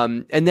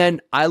 And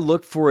then I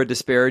look for a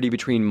disparity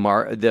between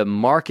the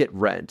market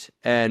rent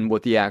and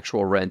what the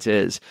actual rent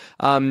is.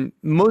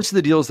 Most of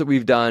the deals that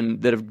we've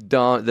done that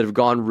have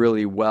gone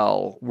really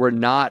well were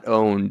not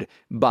owned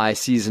by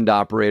seasoned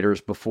operators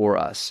before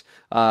us.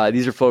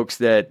 These are folks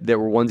that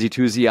were onesie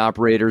twosie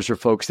operators, or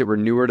folks that were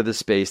newer to the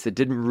space that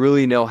didn't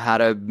really know how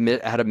to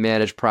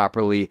manage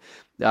properly,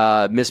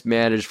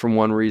 mismanaged from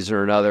one reason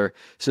or another.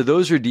 So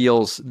those are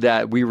deals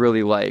that we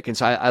really like. And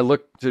so I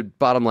look to,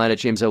 bottom line at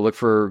James, I look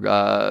for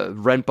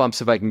rent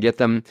bumps if I can get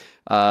them,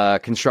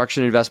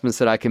 construction investments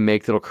that I can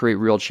make that'll create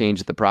real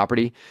change at the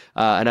property.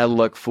 And I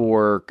look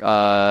for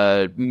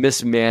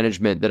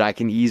mismanagement that I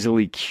can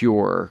easily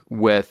cure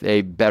with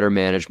a better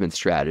management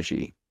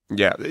strategy.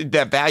 Yeah,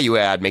 that value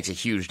add makes a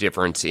huge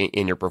difference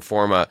in your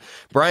performa.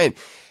 Brian,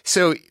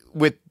 so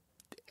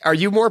are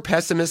you more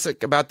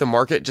pessimistic about the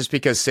market just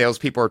because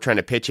salespeople are trying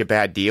to pitch you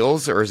bad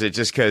deals, or is it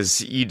just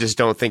because you just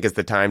don't think it's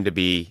the time to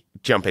be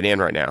jumping in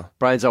right now?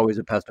 Brian's always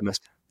a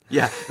pessimist.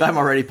 Yeah, I'm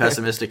already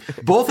pessimistic.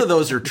 Both of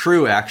those are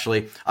true,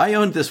 actually. I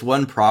owned this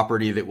one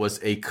property that was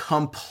a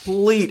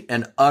complete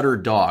and utter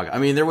dog.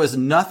 There was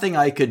nothing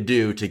I could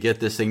do to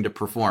get this thing to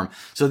perform.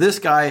 So this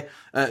guy,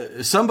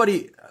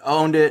 somebody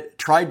owned it,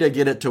 tried to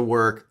get it to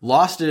work,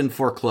 lost it in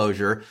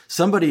foreclosure.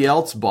 Somebody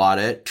else bought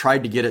it,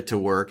 tried to get it to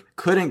work,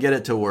 couldn't get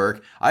it to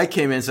work. I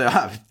came in and said,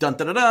 dun,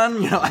 dun, dun,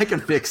 dun, I can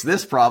fix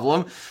this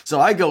problem. So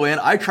I go in,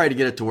 I try to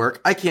get it to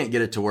work. I can't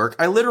get it to work.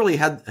 I literally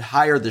had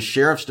hired the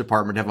sheriff's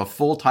department to have a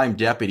full-time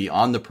deputy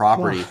on the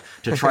property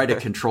to try to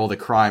control the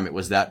crime. It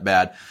was that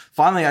bad.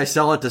 Finally, I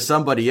sell it to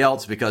somebody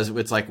else because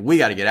it's like, we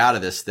got to get out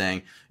of this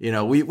thing. We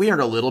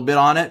earned a little bit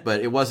on it,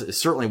 but it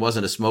certainly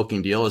wasn't a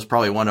smoking deal. It was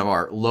probably one of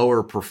our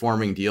lower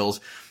performing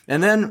deals.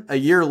 And then a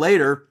year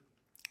later,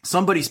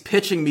 somebody's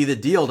pitching me the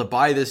deal to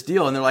buy this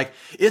deal. And they're like,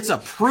 it's a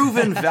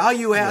proven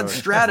value add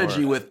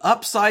strategy with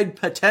upside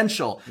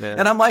potential. Yeah.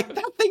 And I'm like,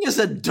 that thing is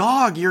a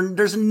dog.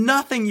 There's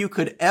nothing you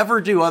could ever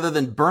do other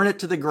than burn it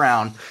to the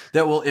ground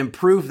that will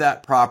improve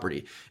that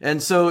property.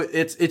 And so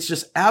it's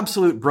just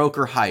absolute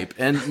broker hype.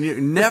 And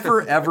you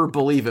never ever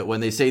believe it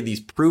when they say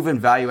these proven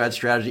value add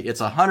strategy.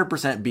 It's 100%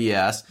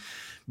 BS.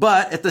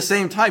 But at the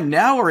same time,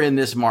 now we're in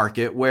this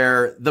market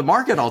where the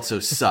market also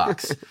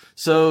sucks.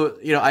 So,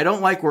 I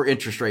don't like where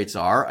interest rates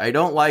are. I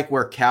don't like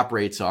where cap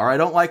rates are. I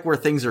don't like where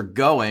things are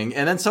going.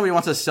 And then somebody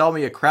wants to sell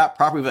me a crap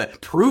property with a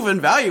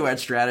proven value add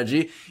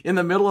strategy in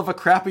the middle of a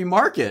crappy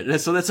market. And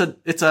so it's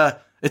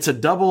It's a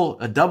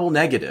double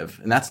negative,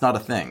 and that's not a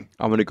thing.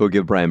 I'm going to go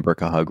give Brian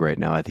Burke a hug right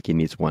now. I think he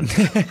needs one.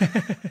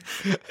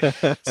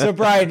 So,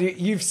 Brian,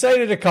 you've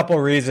cited a couple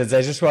reasons.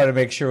 I just want to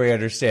make sure we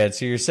understand.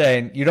 So you're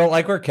saying you don't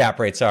like where cap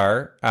rates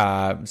are.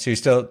 So you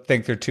still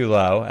think they're too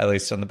low, at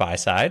least on the buy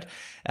side.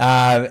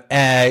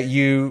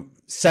 You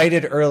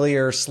cited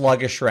earlier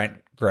sluggish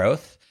rent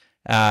growth,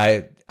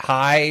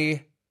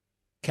 high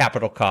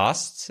capital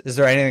costs. Is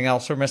there anything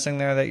else we're missing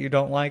there that you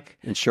don't like?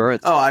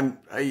 Insurance. I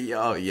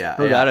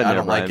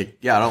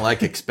don't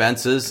like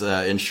expenses.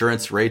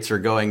 Insurance rates are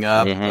going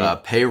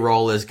up.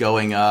 Payroll is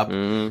going up.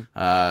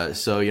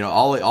 So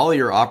all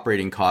your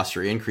operating costs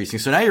are increasing.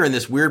 So now you're in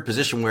this weird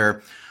position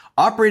where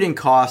operating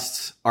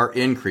costs are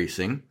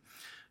increasing,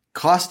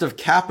 cost of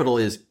capital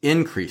is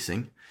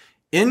increasing,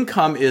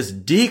 income is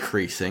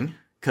decreasing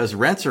because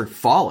rents are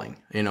falling.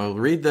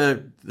 Read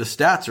the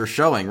stats are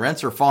showing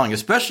rents are falling,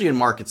 especially in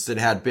markets that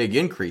had big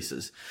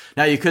increases.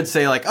 Now you could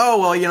say like, oh,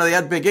 well, they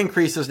had big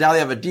increases. Now they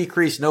have a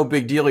decrease. No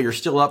big deal. You're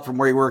still up from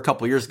where you were a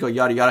couple of years ago,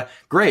 yada, yada.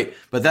 Great.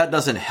 But that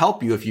doesn't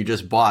help you if you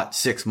just bought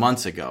 6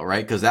 months ago,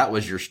 right? Because that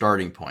was your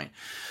starting point.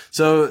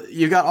 So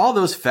you got all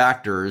those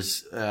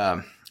factors,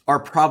 are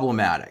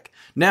problematic.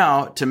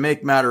 Now, to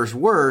make matters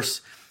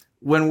worse,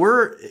 when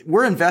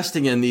we're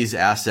investing in these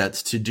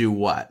assets to do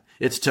what?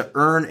 It's to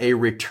earn a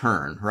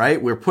return,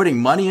 right? We're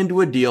putting money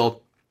into a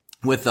deal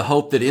with the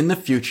hope that in the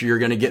future you're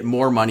going to get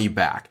more money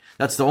back.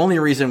 That's the only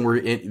reason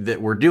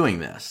we're doing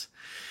this.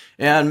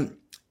 And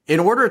in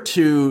order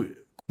to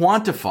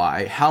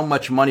quantify how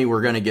much money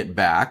we're going to get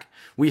back,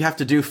 we have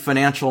to do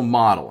financial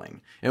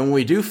modeling. And when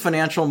we do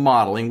financial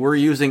modeling, we're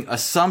using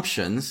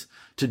assumptions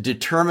to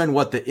determine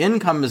what the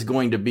income is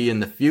going to be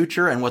in the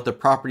future and what the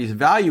property's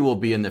value will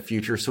be in the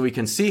future, so we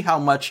can see how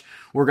much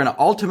we're going to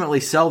ultimately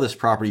sell this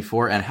property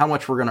for and how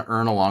much we're going to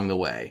earn along the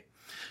way.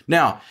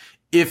 Now,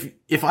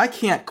 if I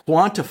can't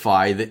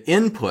quantify the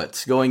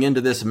inputs going into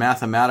this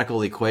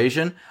mathematical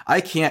equation,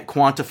 I can't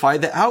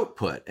quantify the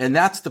output. And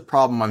that's the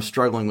problem I'm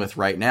struggling with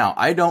right now.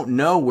 I don't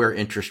know where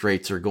interest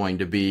rates are going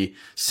to be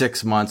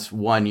 6 months,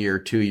 1 year,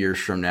 2 years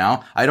from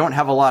now. I don't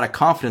have a lot of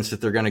confidence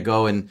that they're going to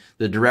go in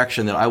the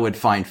direction that I would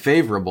find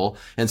favorable,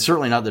 and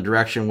certainly not the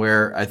direction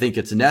where I think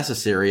it's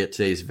necessary at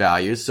today's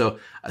values. So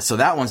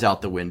that one's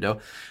out the window.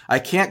 I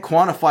can't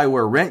quantify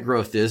where rent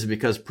growth is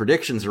because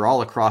predictions are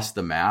all across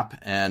the map,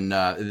 and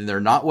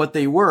they're not what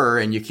they were.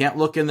 And you can't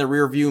look in the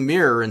rear view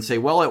mirror and say,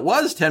 well, it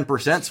was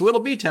 10%, so it'll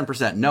be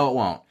 10%. No, it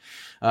won't.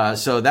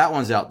 So that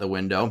one's out the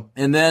window.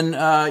 And then,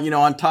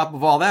 on top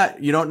of all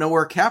that, you don't know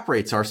where cap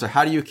rates are. So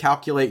how do you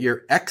calculate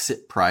your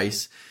exit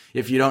price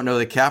if you don't know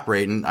the cap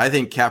rate? And I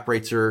think cap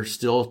rates are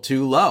still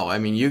too low. I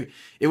mean,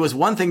 it was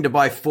one thing to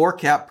buy 4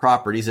 cap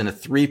properties in a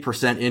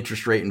 3%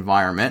 interest rate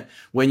environment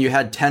when you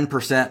had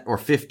 10% or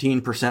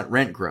 15%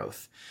 rent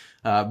growth.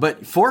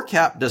 But 4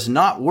 cap does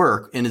not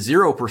work in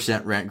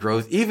 0% rent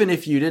growth, even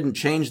if you didn't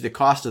change the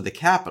cost of the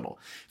capital.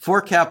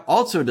 4 cap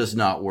also does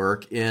not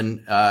work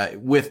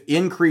with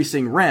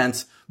increasing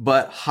rents,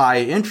 but high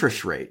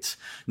interest rates.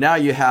 Now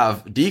you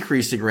have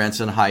decreasing rents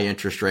and high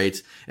interest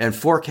rates, and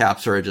 4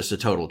 caps are just a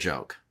total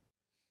joke.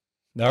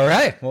 All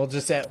right.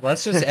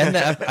 Let's just end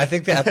that. I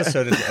think the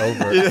episode is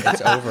over.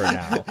 It's over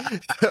now.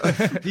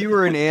 If you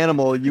were an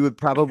animal, you would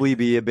probably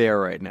be a bear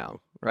right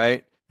now,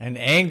 right? An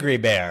angry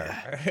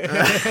bear.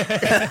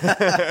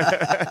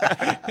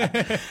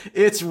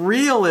 It's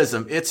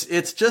realism.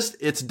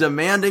 It's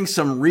demanding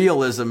some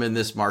realism in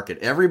this market.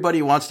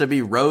 Everybody wants to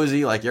be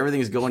rosy, like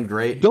everything's going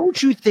great.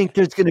 Don't you think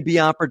there's going to be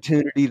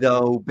opportunity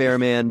though, Bear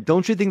Man?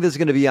 Don't you think there's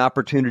going to be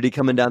opportunity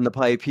coming down the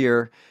pipe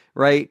here,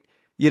 right?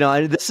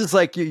 This is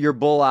like your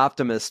bull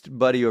optimist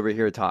buddy over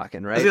here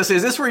talking, right? I was going to say,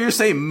 is this where you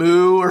say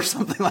moo or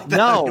something like that?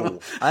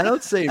 No, I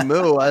don't say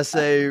moo. I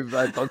say,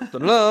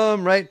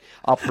 right?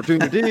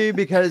 Opportunity,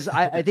 because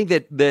I think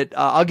that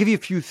I'll give you a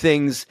few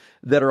things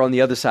that are on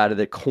the other side of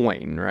the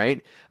coin,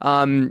 right?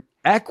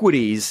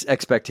 Equities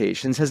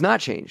expectations has not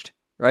changed,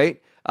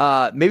 right?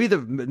 Maybe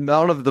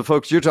none of the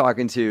folks you're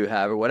talking to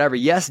have or whatever.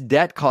 Yes,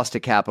 debt cost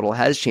of capital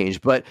has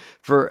changed, but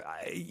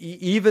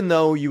even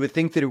though you would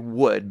think that it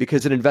would,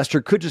 because an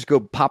investor could just go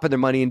popping their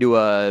money into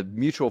a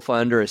mutual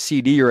fund or a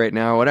CD right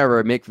now or whatever,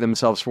 and make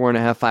themselves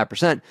 4.5%,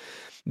 5%,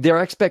 their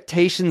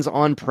expectations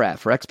on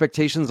pref or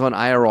expectations on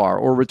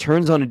IRR or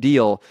returns on a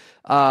deal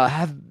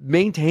have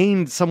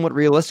maintained somewhat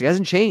realistic. It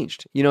hasn't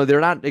changed. They're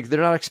not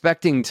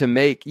expecting to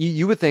make.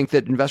 You would think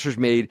that investors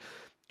made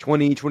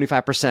 20,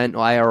 25%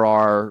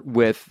 IRR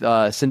with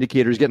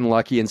syndicators getting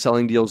lucky and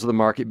selling deals to the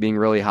market being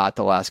really hot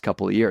the last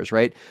couple of years,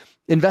 right?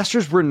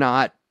 Investors were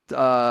not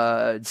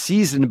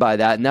seasoned by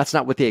that, and that's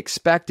not what they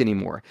expect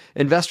anymore.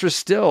 Investors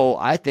still,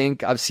 I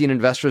think, I've seen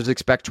investors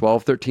expect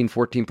 12, 13,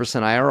 14%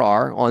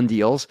 IRR on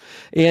deals,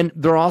 and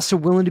they're also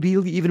willing to be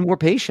even more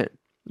patient,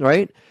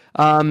 right?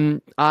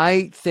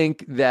 I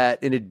think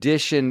that in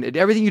addition,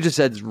 everything you just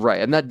said is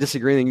right. I'm not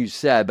disagreeing with what you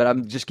said, but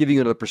I'm just giving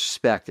you another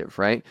perspective,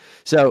 right?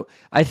 So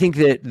I think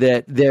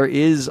that there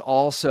is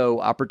also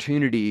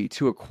opportunity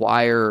to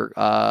acquire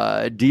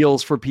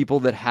deals for people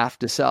that have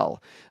to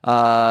sell.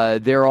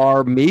 There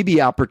are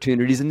maybe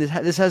opportunities, and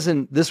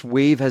this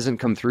wave hasn't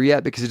come through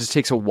yet because it just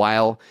takes a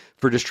while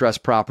for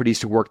distressed properties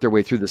to work their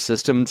way through the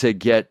system to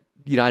get.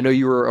 I know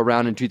you were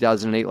around in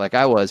 2008 like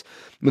I was.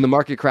 When the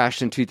market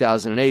crashed in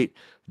 2008,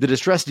 the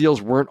distressed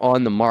deals weren't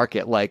on the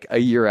market like a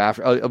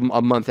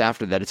month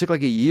after that. It took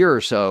like a year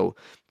or so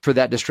for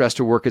that distress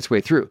to work its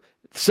way through.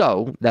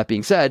 So that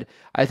being said,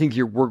 I think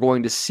we're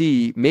going to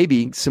see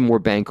maybe some more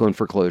bank-owned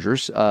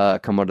foreclosures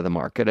come onto the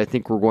market. I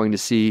think we're going to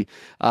see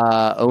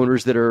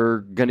owners that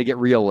are going to get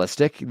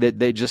realistic, that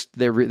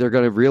they're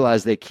going to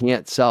realize they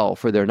can't sell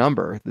for their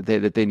number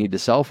that they need to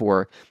sell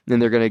for, and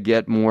they're going to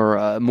get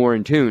more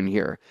in tune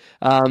here.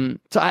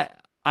 So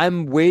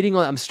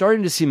I'm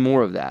starting to see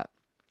more of that.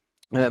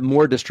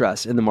 More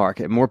distress in the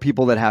market, more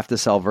people that have to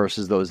sell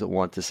versus those that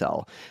want to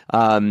sell.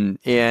 And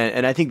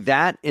I think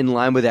that in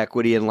line with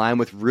equity, in line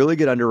with really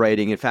good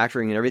underwriting and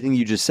factoring and everything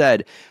you just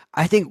said,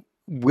 I think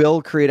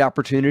will create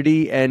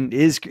opportunity and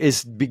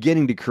is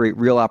beginning to create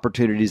real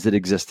opportunities that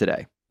exist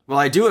today. Well,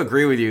 I do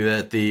agree with you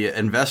that the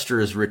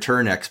investors'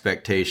 return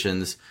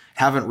expectations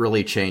haven't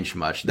really changed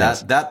much.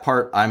 That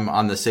part, I'm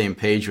on the same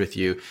page with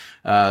you.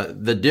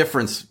 The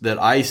difference that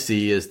I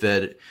see is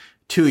that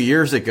 2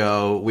 years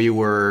ago, we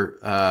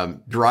were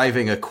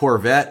driving a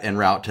Corvette en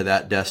route to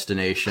that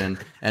destination,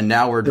 and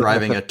now we're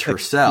driving a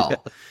Tercel.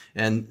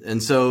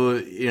 And so,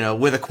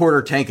 with a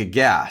quarter tank of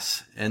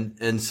gas.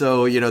 And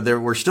so,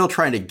 we're still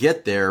trying to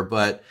get there,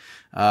 but,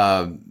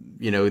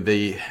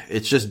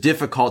 it's just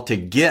difficult to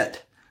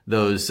get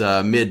those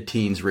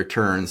mid-teens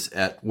returns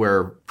at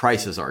where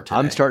prices are today.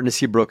 I'm starting to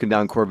see broken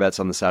down Corvettes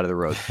on the side of the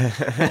road.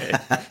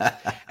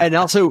 And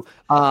also,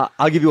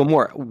 I'll give you one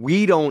more.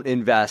 We don't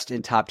invest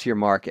in top-tier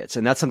markets,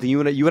 and that's something you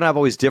and I have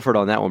always differed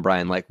on that one,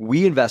 Brian. Like,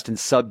 we invest in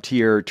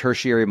sub-tier,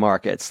 tertiary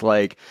markets,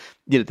 like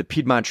the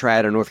Piedmont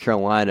Triad in North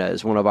Carolina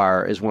is one of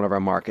our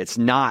markets.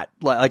 Not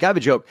like I have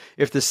a joke.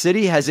 If the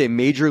city has a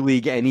major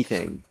league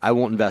anything, I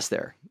won't invest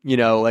there.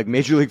 Like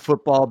Major League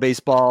Football,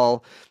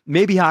 baseball,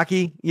 maybe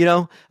hockey,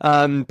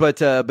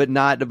 but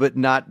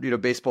not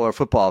baseball or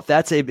football.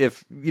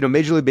 If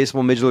Major League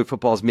Baseball, Major League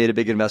Football has made a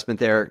big investment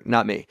there,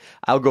 not me.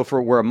 I'll go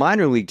for where a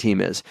minor league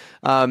team is,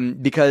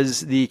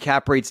 because the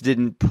cap rates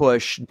didn't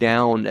push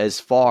down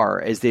as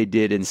far as they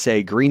did in,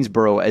 say,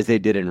 Greensboro, as they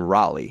did in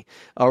Raleigh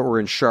or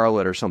in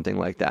Charlotte or something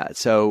like that.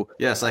 So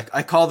yes,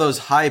 I call those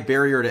high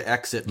barrier to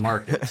exit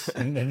markets.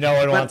 No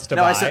one wants to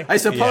buy. I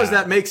suppose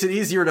that makes it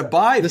easier to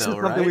buy. This is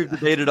something we've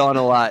debated on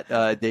a lot,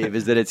 Dave,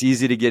 is that it's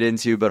easy to get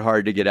into but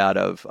hard to get out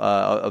of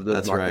those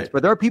That's markets. right.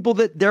 But there are people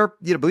that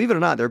believe it or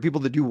not, there are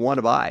people that do want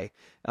to buy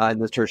in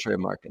those tertiary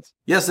markets.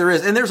 Yes, there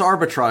is. And there's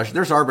arbitrage.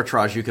 There's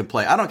arbitrage you can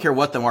play. I don't care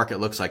what the market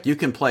looks like. You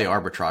can play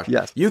arbitrage.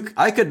 Yes.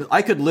 I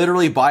could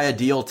literally buy a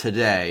deal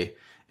today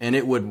and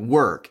it would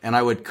work, and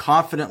I would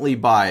confidently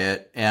buy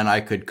it, and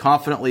I could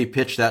confidently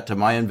pitch that to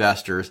my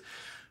investors,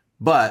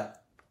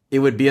 but it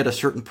would be at a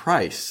certain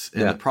price.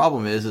 And the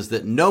problem is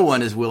that no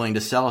one is willing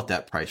to sell at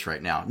that price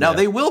right now. Now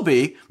they will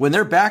be when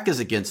their back is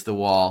against the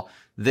wall.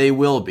 They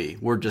will be.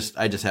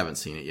 I just haven't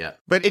seen it yet.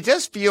 But it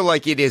does feel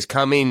like it is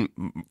coming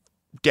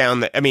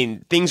down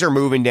things are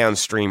moving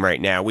downstream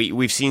right now.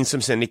 We've seen some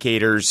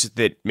syndicators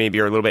that maybe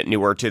are a little bit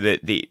newer to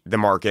the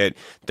market.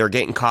 They're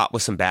getting caught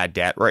with some bad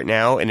debt right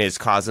now, and it's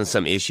causing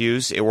some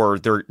issues, or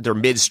they're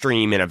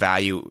midstream in a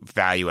value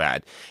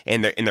add,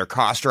 and their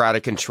costs are out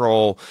of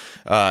control.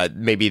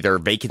 Maybe their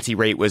vacancy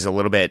rate was a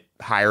little bit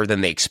higher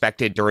than they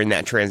expected during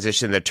that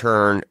transition, the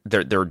turn.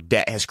 Their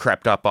debt has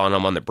crept up on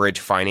them on the bridge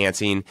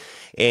financing,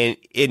 and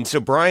so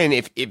Brian,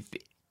 if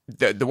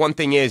the one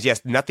thing is,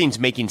 yes, nothing's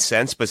making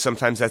sense, but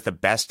sometimes that's the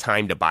best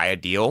time to buy a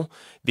deal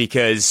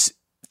because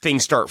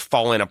things start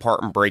falling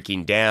apart and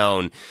breaking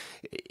down.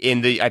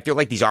 I feel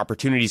like these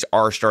opportunities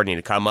are starting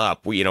to come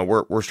up.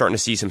 We're starting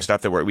to see some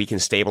stuff that we can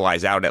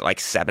stabilize out at like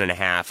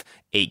 7.5,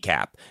 8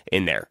 cap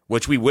in there,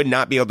 which we would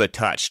not be able to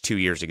touch 2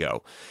 years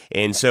ago.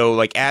 And so,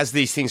 like, as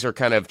these things are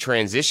kind of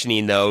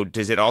transitioning, though,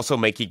 does it also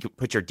make you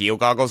put your deal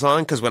goggles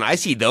on? Because when I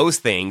see those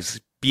things,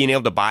 being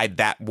able to buy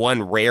that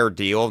one rare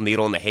deal,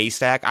 needle in the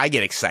haystack, I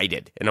get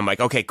excited. And I'm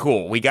like, okay,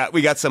 cool. We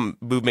got some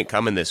movement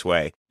coming this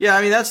way. Yeah,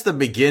 I mean, that's the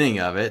beginning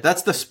of it.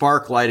 That's the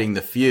spark lighting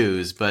the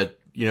fuse. But,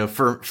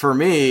 for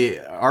me,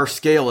 our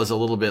scale is a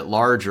little bit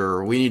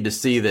larger. We need to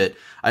see that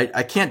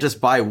I can't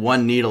just buy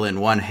one needle in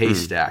one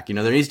haystack.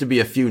 There needs to be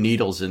a few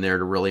needles in there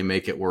to really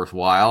make it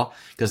worthwhile,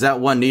 because that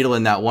one needle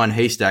in that one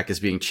haystack is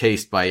being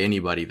chased by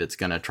anybody that's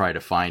going to try to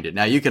find it.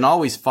 Now, you can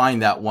always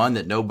find that one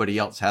that nobody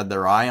else had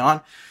their eye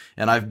on.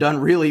 And I've done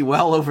really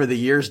well over the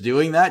years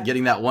doing that,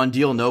 getting that one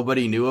deal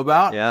nobody knew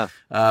about. Yeah.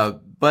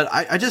 But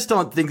I just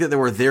don't think that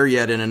we're there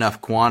yet in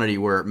enough quantity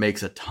where it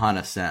makes a ton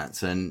of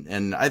sense.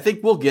 And I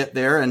think we'll get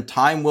there, and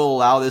time will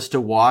allow this to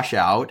wash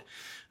out.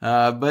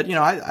 But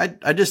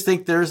I just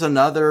think there's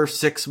another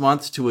 6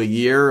 months to a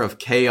year of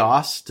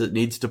chaos that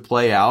needs to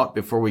play out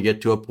before we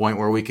get to a point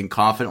where we can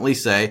confidently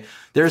say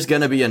there's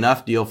going to be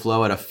enough deal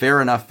flow at a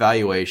fair enough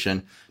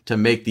valuation to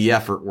make the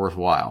effort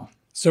worthwhile.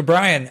 So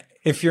Brian,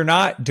 if you're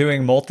not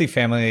doing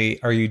multifamily,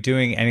 are you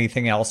doing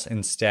anything else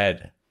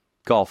instead?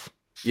 Golf.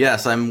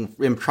 Yes, I'm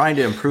trying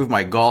to improve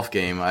my golf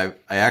game. I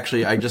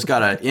just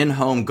got an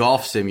in-home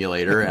golf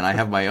simulator, and I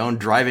have my own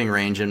driving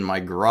range in my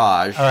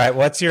garage. All right,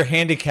 what's your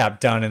handicap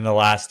done in the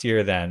last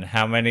year then?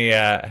 How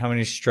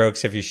many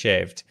strokes have you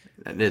shaved?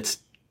 It's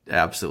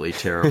absolutely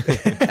terrible.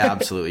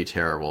 Absolutely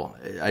terrible.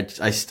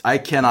 I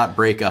cannot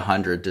break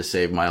 100 to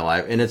save my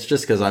life, and it's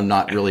just because I'm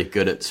not really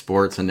good at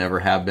sports and never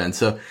have been.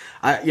 So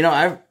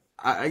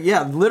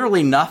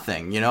literally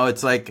nothing.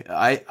 It's like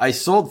I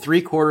sold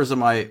 3/4 of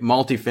my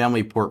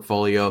multifamily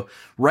portfolio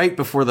right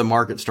before the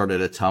market started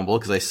to tumble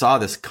because I saw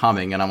this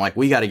coming, and I'm like,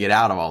 we got to get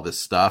out of all this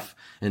stuff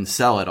and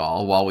sell it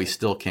all while we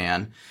still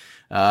can.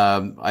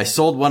 I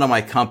sold one of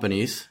my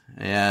companies,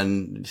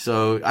 and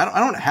so I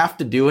don't have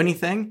to do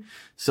anything.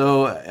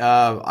 So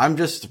I'm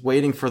just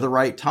waiting for the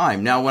right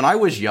time. Now, when I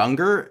was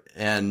younger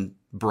and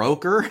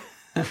broker,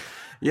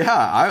 yeah,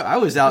 I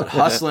was out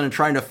hustling and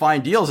trying to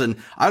find deals, and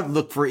I'd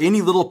look for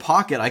any little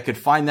pocket I could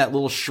find that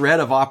little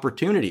shred of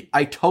opportunity.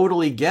 I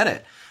totally get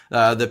it.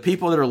 The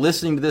people that are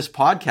listening to this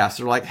podcast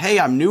are like, hey,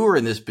 I'm newer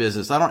in this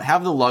business. I don't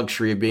have the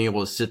luxury of being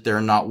able to sit there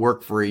and not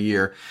work for a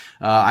year.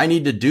 I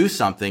need to do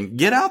something.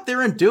 Get out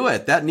there and do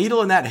it. That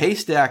needle in that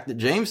haystack that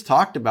James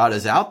talked about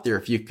is out there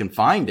if you can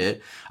find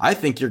it. I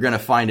think you're going to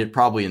find it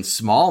probably in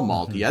small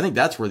multi. Mm-hmm. I think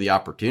that's where the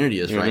opportunity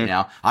is right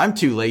now. I'm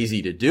too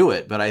lazy to do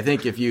it, but I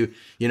think if you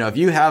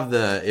have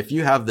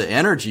the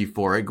energy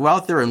for it, go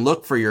out there and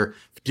look for your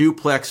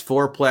duplex,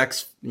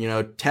 fourplex,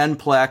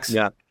 10plex.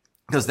 Yeah.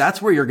 Because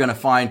that's where you're going to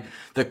find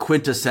the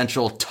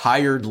quintessential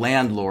tired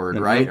landlord,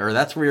 right? Or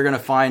that's where you're going to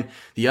find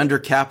the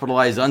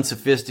undercapitalized,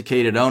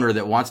 unsophisticated owner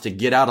that wants to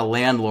get out of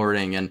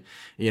landlording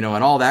and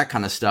all that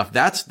kind of stuff.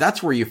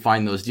 That's where you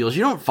find those deals.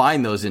 You don't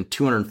find those in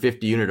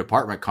 250 unit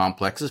apartment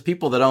complexes.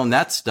 People that own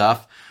that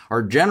stuff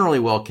are generally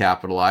well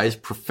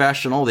capitalized,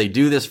 professional. They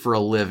do this for a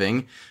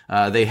living.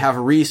 They have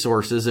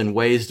resources and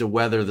ways to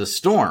weather the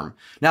storm.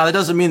 Now, that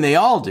doesn't mean they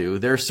all do.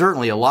 There's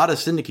certainly a lot of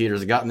syndicators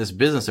that got in this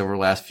business over the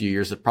last few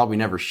years that probably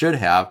never should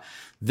have.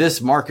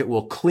 This market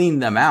will clean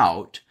them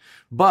out,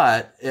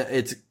 but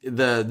it's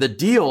the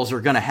deals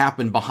are going to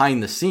happen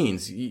behind the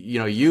scenes.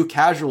 You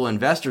casual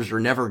investors are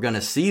never going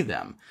to see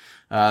them.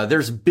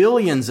 There's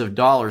billions of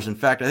dollars. In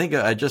fact, I think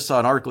I just saw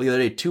an article the other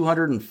day,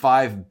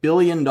 $205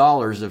 billion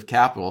of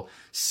capital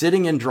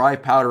sitting in dry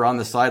powder on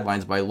the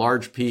sidelines by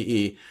large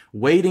PE,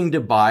 waiting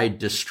to buy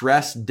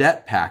distressed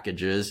debt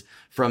packages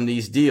from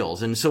these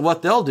deals. And so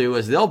what they'll do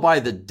is they'll buy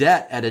the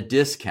debt at a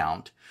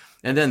discount,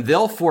 and then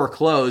they'll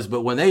foreclose.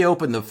 But when they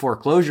open the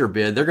foreclosure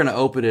bid, they're going to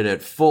open it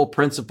at full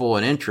principal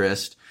and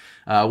interest,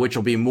 which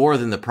will be more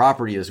than the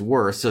property is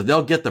worth. So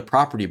they'll get the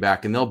property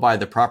back and they'll buy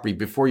the property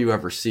before you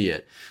ever see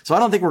it. So I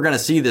don't think we're going to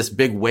see this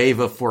big wave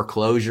of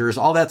foreclosures.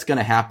 All that's going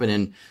to happen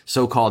in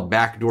so-called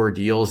backdoor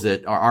deals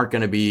that aren't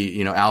going to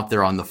be, out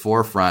there on the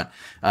forefront.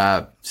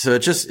 So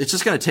it's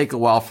just going to take a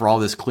while for all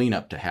this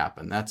cleanup to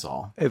happen. That's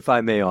all. If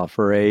I may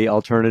offer a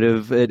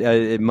alternative,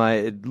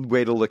 my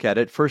way to look at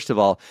it. First of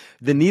all,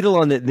 the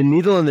needle in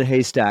the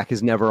haystack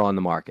is never on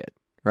the market.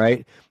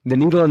 Right? The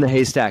needle in the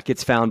haystack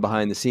gets found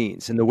behind the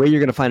scenes. And the way you're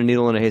going to find a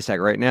needle in a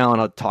haystack right now,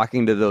 and I'm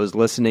talking to those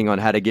listening on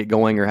how to get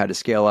going or how to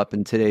scale up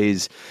in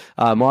today's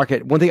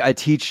market. One thing I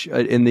teach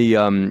in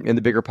the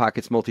Bigger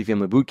Pockets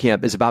Multifamily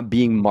Bootcamp is about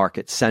being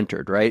market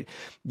centered, right?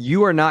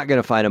 You are not going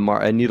to find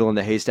a needle in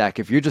the haystack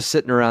if you're just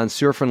sitting around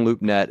surfing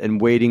LoopNet and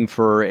waiting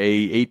for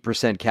a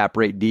 8% cap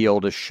rate deal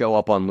to show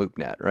up on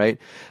LoopNet, right?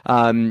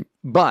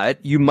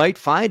 But you might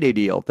find a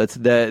deal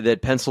that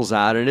pencils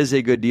out and is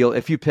a good deal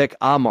if you pick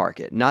a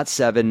market, not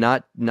 7,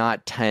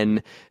 not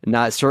 10,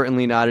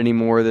 certainly not any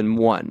more than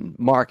one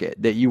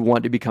market that you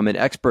want to become an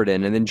expert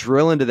in, and then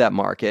drill into that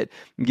market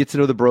and get to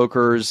know the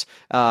brokers.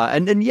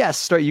 And then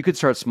yes, you could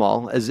start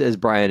small, as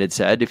Brian had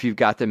said, if you've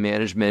got the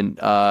management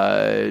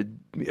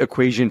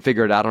equation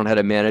figured out on how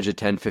to manage a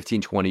 10,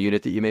 15, 20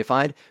 unit that you may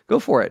find, go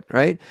for it,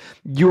 right?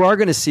 You are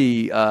going to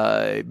see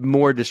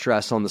more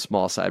distress on the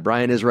small side.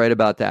 Brian is right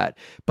about that.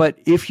 But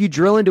if you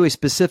drill into a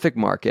specific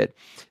market,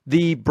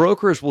 the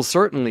brokers will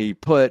certainly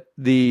put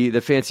the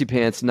fancy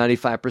pants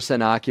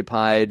 95%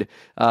 occupied,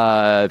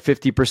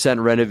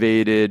 50%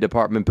 renovated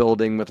apartment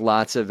building with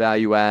lots of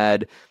value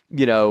add,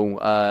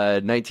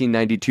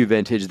 1992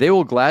 vintage. They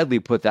will gladly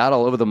put that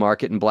all over the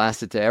market and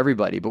blast it to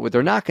everybody. But what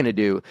they're not going to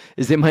do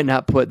is they might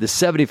not put the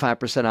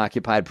 75%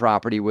 occupied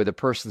property where the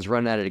person's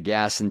run out of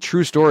gas. And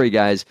true story,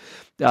 guys,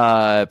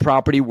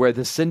 property where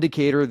the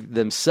syndicator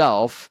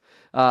themselves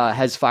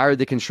has fired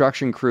the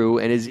construction crew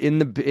and is in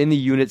the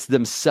units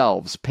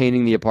themselves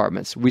painting the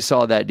apartments. We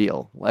saw that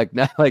deal. Like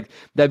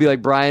that'd be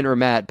like Brian or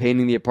Matt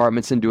painting the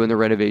apartments and doing the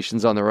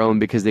renovations on their own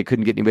because they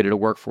couldn't get anybody to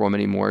work for them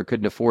anymore,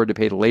 couldn't afford to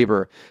pay the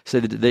labor,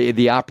 so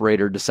the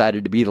operator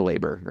decided to be the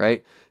labor,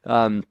 right?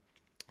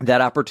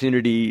 that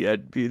opportunity,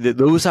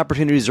 those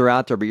opportunities are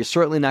out there, but you're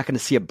certainly not going to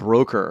see a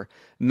broker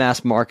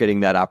mass marketing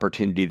that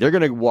opportunity. They're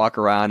going to walk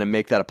around and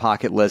make that a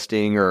pocket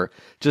listing or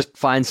just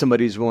find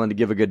somebody who's willing to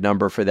give a good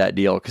number for that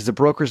deal, because the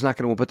broker's not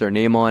going to put their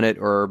name on it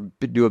or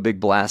do a big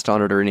blast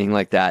on it or anything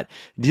like that.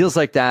 Deals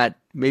like that,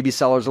 maybe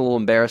sellers are a little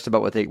embarrassed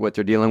about what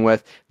they're dealing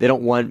with. They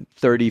don't want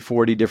 30,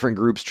 40 different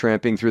groups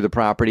tramping through the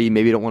property.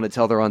 Maybe don't want to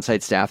tell their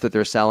on-site staff that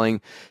they're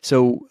selling.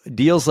 So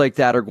deals like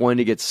that are going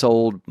to get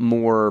sold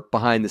more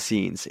behind the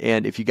scenes.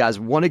 And if you guys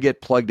want to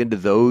get plugged into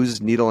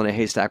those needle in a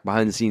haystack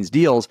behind the scenes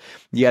deals,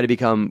 you got to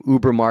become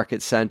uber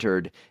market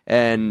centered.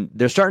 And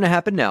they're starting to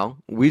happen now.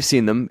 We've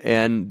seen them,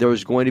 and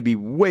there's going to be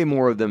way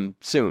more of them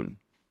soon.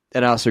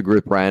 And I also agree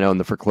with Brian on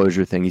the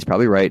foreclosure thing. He's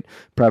probably right.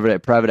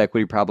 Private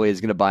equity probably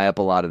is going to buy up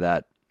a lot of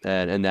that.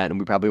 And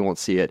we probably won't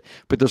see it,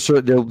 but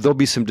there'll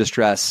be some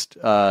distressed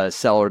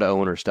seller to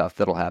owner stuff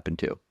that'll happen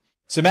too.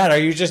 So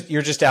Matt,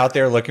 you're just out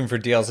there looking for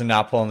deals and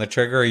not pulling the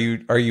trigger?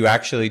 Are you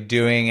actually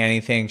doing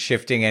anything,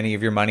 shifting any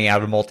of your money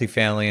out of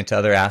multifamily into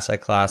other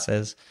asset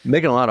classes?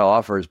 Making a lot of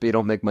offers, but you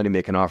don't make money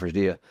making offers, do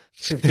you?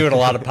 Doing a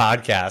lot of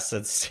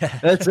podcasts.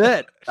 That's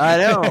it. I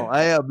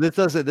know. This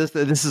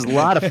is a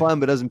lot of fun,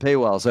 but doesn't pay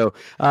well. So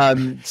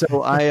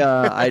what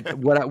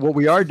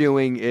we are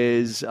doing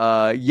is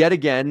yet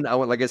again.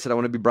 Like I said, I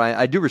want to be Brian.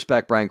 I do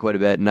respect Brian quite a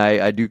bit, and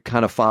I do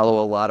kind of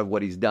follow a lot of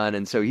what he's done,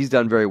 and so he's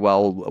done very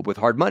well with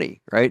hard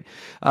money, right?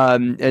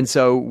 And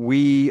so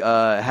we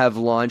have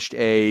launched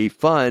a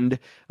fund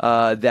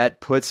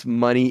that puts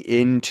money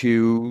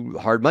into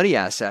hard money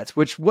assets,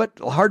 what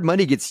hard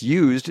money gets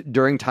used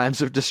during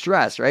times of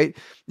distress, right?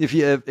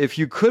 If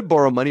you could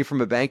borrow money from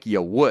a bank,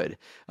 you would.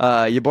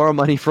 You borrow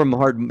money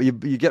from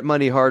you get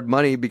hard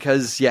money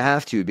because you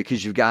have to,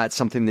 because you've got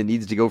something that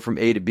needs to go from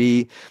A to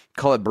B.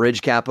 Call it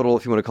bridge capital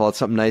if you want to call it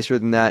something nicer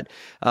than that.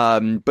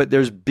 But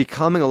there's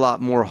becoming a lot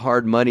more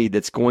hard money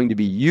that's going to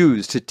be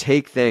used to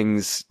take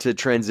things to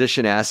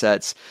transition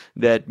assets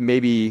that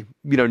maybe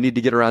need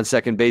to get around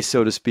second base,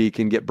 so to speak,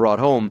 and get brought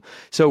home.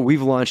 So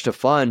we've launched a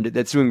fund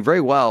that's doing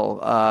very well.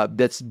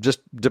 That's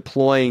just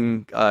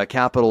deploying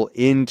capital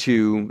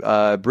into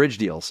bridge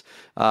deals,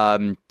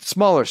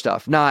 smaller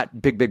stuff,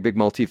 not big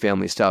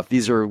multifamily stuff.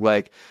 These are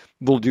like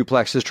little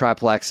duplexes,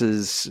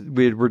 triplexes.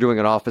 We're doing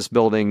an office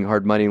building,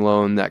 hard money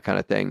loan, that kind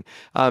of thing.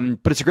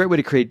 But it's a great way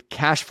to create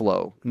cash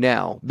flow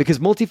now, because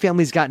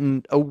multifamily's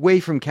gotten away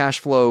from cash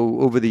flow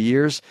over the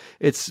years.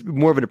 It's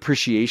more of an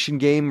appreciation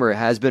game, where it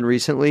has been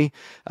recently.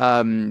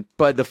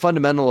 But the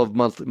fundamental of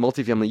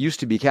multifamily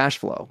used to be cash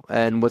flow.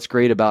 And what's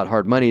great about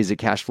hard money is that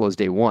cash flow is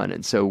day one.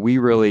 And so we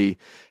really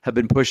have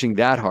been pushing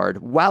that hard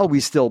while we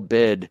still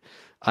bid.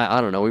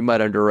 I don't know, we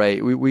might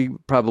underwrite. We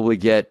probably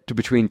get to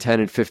between 10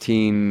 and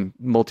 15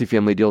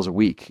 multifamily deals a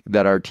week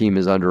that our team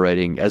is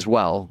underwriting as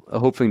well,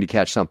 hoping to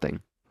catch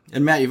something.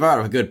 And Matt, you've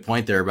got a good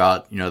point there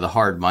about, the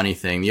hard money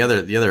thing. The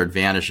other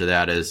advantage of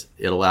that is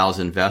it allows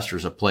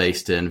investors a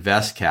place to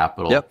invest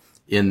capital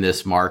in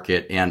this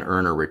market and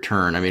earn a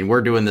return. I mean, we're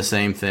doing the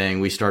same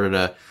thing. We started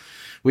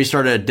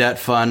a debt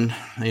fund,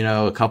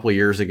 a couple of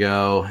years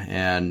ago,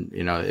 and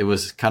it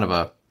was kind of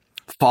a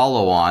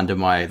follow on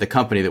to the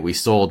company that we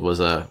sold was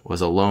a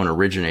loan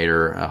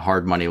originator, a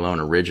hard money loan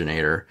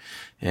originator.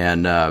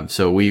 And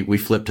so we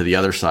flipped to the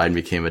other side and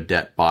became a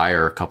debt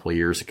buyer a couple of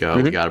years ago.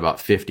 Mm-hmm. We got about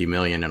 50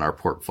 million in our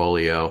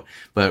portfolio,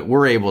 but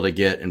we're able to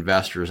get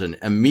investors an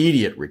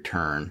immediate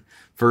return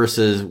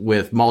versus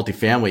with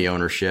multifamily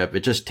ownership.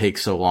 It just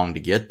takes so long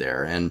to get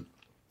there. And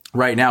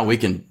right now we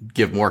can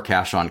give more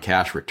cash on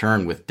cash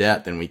return with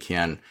debt than we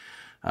can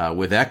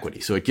with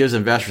equity. So it gives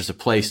investors a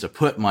place to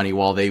put money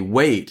while they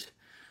wait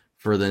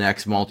for the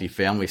next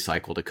multifamily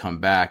cycle to come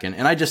back.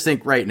 And I just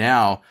think right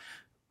now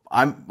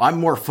I'm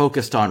more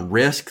focused on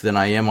risk than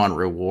I am on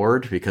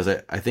reward, because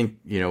I think,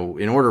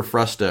 in order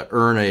for us to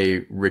earn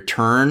a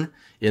return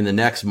in the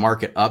next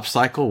market up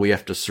cycle, we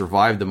have to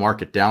survive the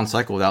market down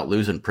cycle without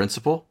losing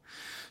principal.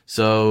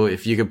 So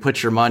if you can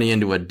put your money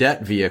into a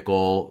debt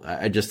vehicle,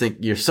 I just think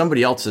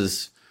somebody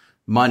else's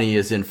money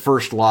is in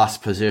first loss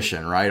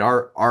position, right?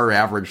 Our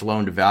average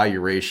loan to value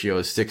ratio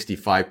is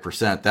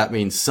 65%. That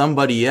means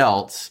somebody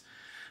else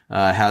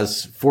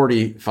has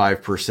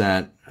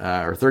 45%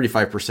 or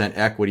 35%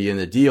 equity in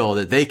the deal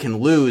that they can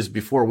lose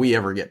before we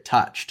ever get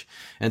touched.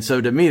 And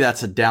so to me,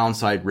 that's a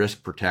downside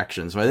risk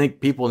protection. So I think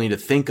people need to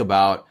think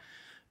about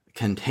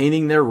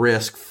containing their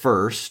risk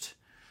first,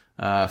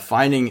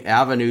 finding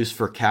avenues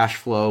for cash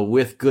flow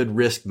with good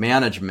risk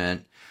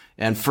management,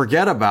 and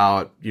forget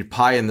about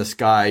pie in the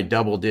sky,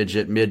 double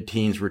digit,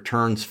 mid-teens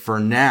returns for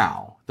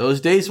now.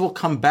 Those days will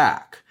come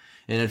back.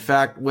 And in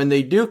fact, when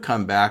they do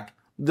come back,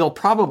 they'll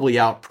probably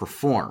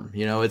outperform.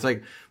 It's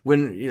like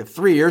when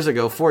 4 years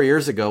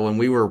ago, when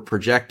we were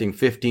projecting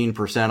 15%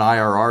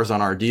 IRRs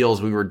on our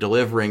deals, we were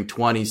delivering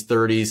 20s,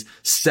 30s,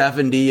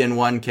 70 in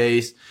one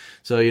case.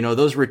 So,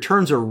 those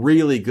returns are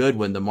really good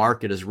when the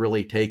market is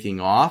really taking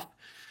off.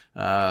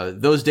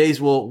 Those days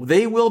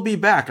will be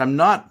back. I'm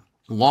not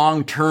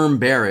long-term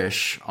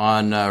bearish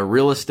on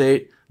real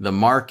estate, the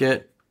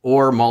market,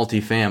 or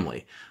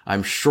multifamily.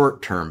 I'm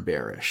short-term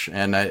bearish,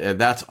 and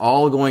that's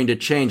all going to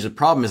change. The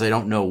problem is I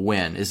don't know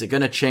when. Is it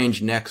going to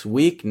change next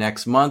week,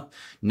 next month,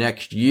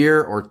 next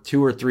year, or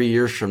 2 or 3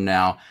 years from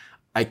now?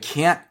 I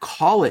can't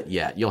call it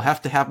yet. You'll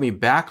have to have me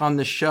back on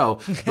the show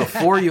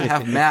before you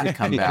have Matt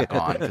come back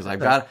on, because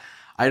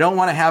I don't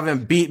want to have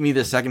him beat me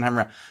the second time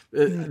around.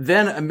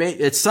 Then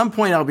at some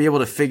point I'll be able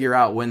to figure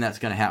out when that's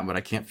going to happen, but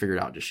I can't figure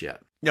it out just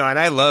yet. No, and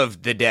I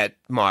love the debt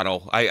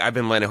model. I've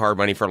been lending hard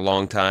money for a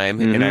long time.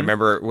 And I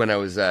remember when I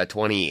was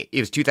 20, it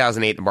was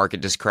 2008, the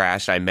market just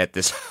crashed. I met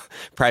this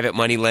private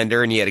money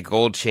lender, and he had a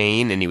gold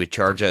chain, and he would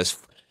charge us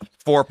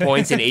 4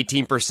 points and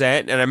 18%.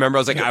 And I remember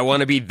I was like, I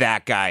want to be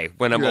that guy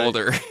when I'm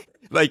older,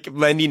 like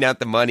lending out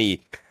the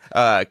money.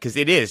 Because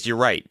you're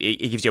right.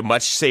 It gives you a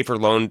much safer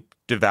loan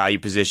to value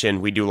position.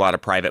 We do a lot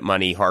of private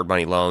money, hard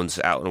money loans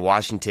out in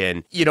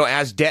Washington.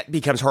 As debt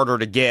becomes harder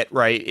to get,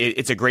 right,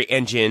 it's a great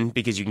engine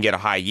because you can get a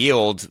high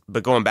yield.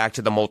 But going back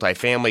to the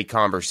multifamily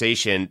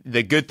conversation,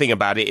 the good thing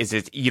about it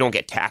is you don't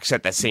get taxed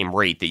at the same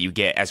rate that you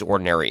get as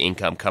ordinary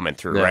income coming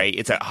through, right?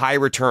 It's a high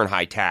return,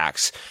 high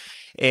tax.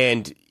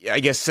 And I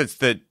guess since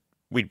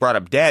we brought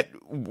up debt,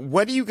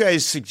 what do you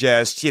guys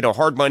suggest?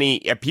 Hard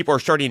money, people are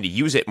starting to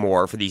use it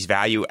more for these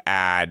value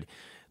add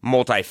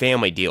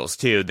multifamily deals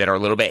too that are a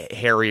little bit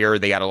hairier.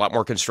 They got a lot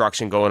more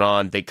construction going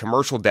on. The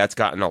commercial debt's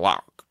gotten a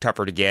lot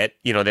tougher to get.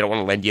 They don't want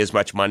to lend you as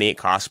much money. It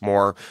costs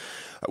more.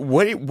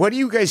 What are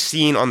you guys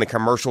seeing on the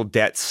commercial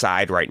debt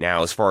side right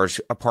now as far as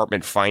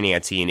apartment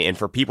financing, and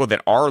for people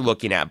that are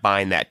looking at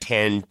buying that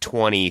 10,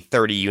 20,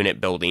 30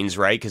 unit buildings,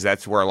 right? Because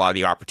that's where a lot of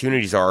the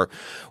opportunities are.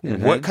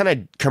 What kind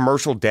of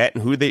commercial debt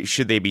and who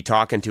should they be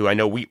talking to? I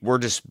know we're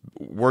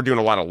doing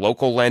a lot of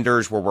local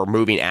lenders where we're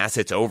moving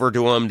assets over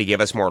to them to give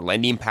us more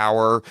lending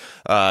power,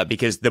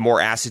 because the more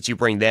assets you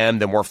bring them,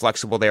 the more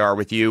flexible they are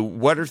with you.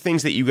 What are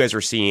things that you guys are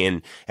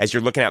seeing as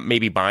you're looking at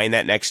maybe buying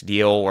that next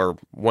deal, or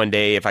one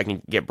day if I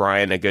can get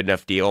Brian a good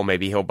enough deal,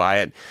 maybe he'll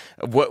buy it.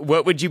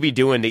 What would you be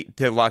doing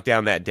to lock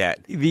down that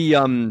debt?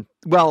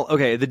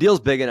 The deal's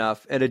big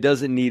enough and it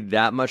doesn't need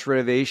that much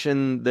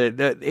renovation.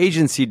 The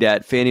agency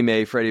debt, Fannie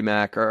Mae, Freddie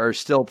Mac, are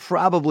still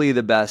probably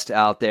the best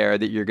out there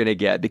that you're going to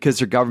get because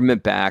they're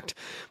government backed.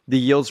 The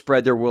yield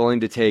spread they're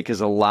willing to take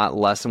is a lot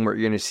less than what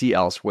you're going to see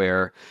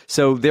elsewhere.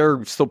 So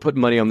they're still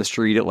putting money on the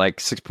street at like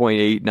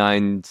 6.89,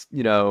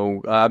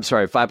 5.8,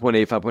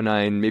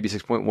 5.9, maybe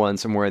 6.1,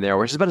 somewhere in there,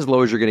 which is about as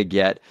low as you're going to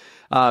get.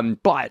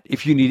 But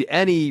if you need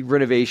any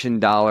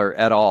renovation dollar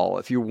at all,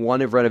 if you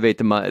want to renovate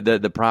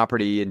the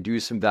property and do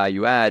some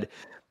value add,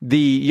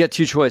 you get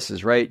two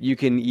choices, right? You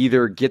can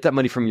either get that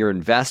money from your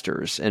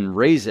investors and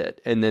raise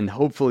it, and then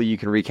hopefully you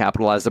can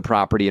recapitalize the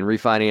property and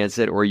refinance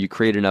it, or you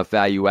create enough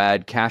value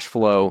add cash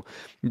flow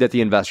that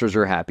the investors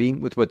are happy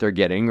with what they're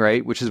getting,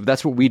 right?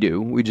 That's what we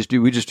do. We just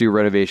do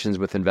renovations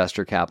with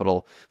investor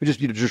capital. We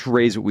just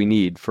raise what we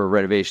need for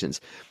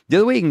renovations. The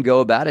other way you can go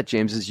about it,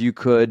 James, is you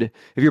could,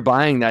 if you're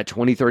buying that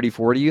 20, 30,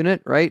 40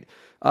 unit, right?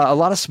 A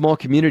lot of small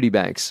community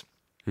banks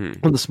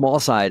on the small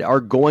side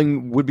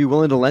would be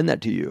willing to lend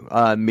that to you.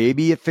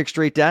 Maybe at fixed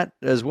rate debt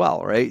as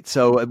well, right?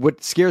 So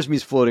what scares me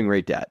is floating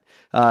rate debt.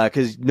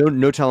 Because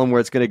no telling where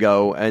it's going to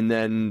go. And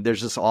then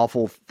there's this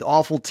awful,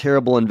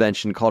 terrible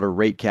invention called a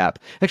rate cap.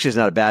 Actually, it's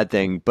not a bad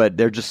thing, but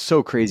they're just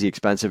so crazy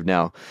expensive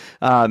now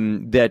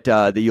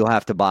that you'll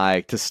have to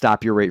buy to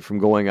stop your rate from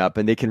going up.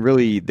 And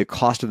the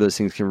cost of those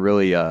things can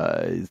really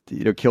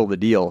kill the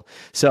deal.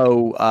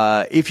 So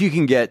if you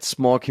can get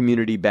small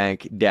community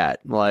bank debt,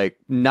 like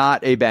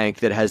not a bank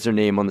that has their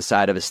name on the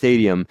side of a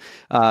stadium,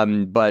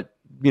 but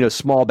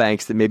small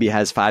banks that maybe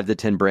has 5 to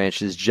 10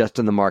 branches just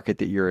in the market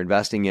that you're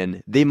investing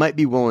in, they might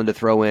be willing to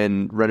throw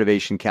in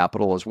renovation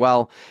capital as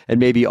well, and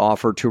maybe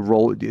offer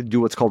to do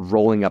what's called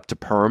rolling up to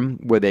perm,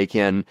 where they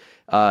can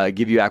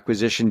give you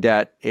acquisition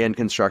debt and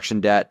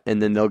construction debt,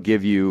 and then they'll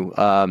give you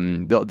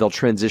they'll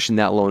transition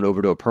that loan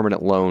over to a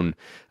permanent loan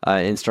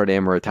and start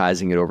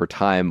amortizing it over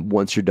time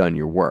once you're done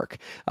your work.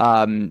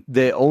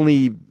 The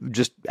only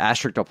just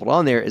asterisk to put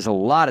on there is a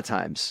lot of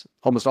times,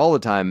 almost all the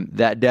time,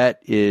 that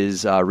debt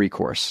is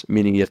recourse,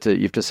 meaning you have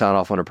to sign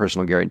off on a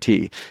personal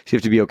guarantee. So you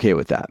have to be okay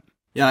with that.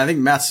 Yeah, I think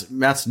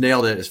Matt's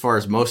nailed it as far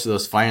as most of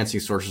those financing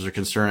sources are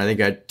concerned. I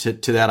think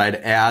to that I'd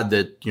add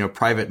that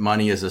private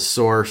money is a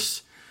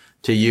source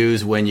to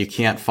use when you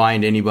can't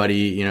find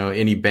anybody,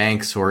 any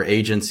banks or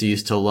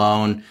agencies to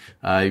loan.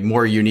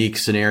 More unique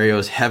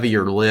scenarios,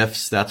 heavier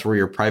lifts, that's where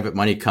your private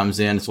money comes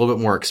in. It's a little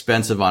bit more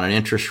expensive on an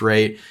interest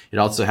rate. It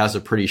also has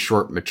a pretty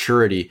short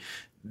maturity.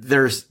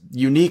 There's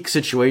unique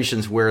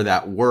situations where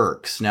that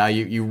works. Now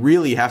you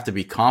really have to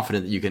be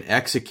confident that you can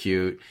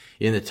execute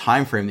in the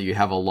time frame that you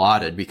have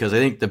allotted, because I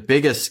think the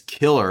biggest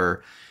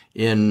killer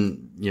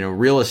in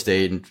real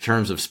estate in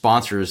terms of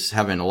sponsors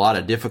having a lot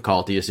of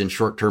difficulty is in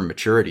short-term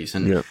maturities.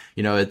 And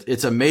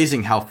it's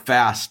amazing how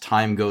fast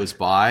time goes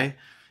by.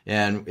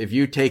 And if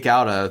you take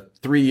out a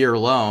 3-year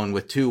loan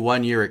with 2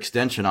 1-year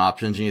extension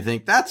options and you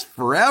think that's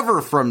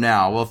forever from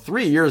now, well,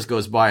 3 years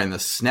goes by in the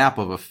snap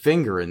of a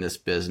finger in this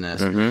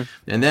business. And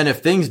then if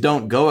things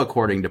don't go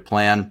according to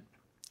plan,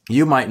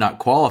 you might not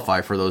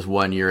qualify for those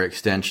 1-year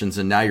extensions,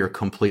 and now you're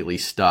completely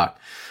stuck.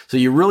 So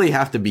you really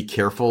have to be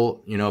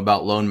careful,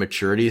 about loan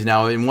maturities.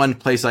 Now, in one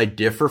place I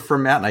differ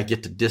from Matt, and I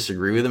get to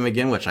disagree with him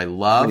again, which I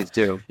love, Please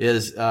do.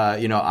 is,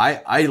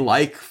 I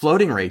like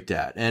floating rate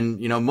debt. And,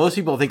 most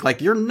people think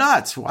like, you're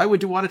nuts. Why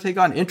would you want to take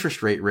on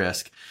interest rate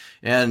risk?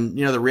 And,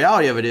 the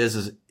reality of it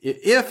is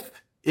if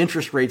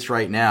interest rates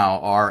right now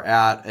are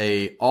at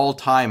a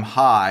all-time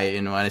high,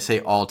 and when I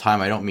say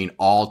all-time, I don't mean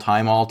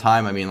all-time.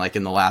 I mean like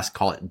in the last,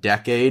 call it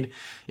decade,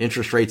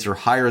 interest rates are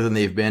higher than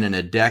they've been in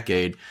a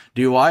decade.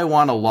 Do I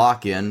want to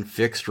lock in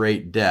fixed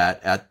rate debt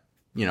at,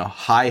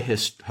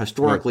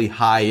 historically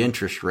high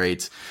interest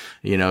rates,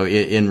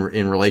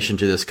 in relation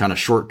to this kind of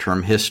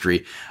short-term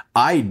history?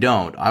 I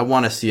don't. I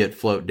want to see it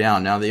float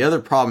down. Now, the other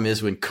problem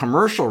is when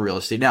commercial real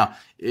estate,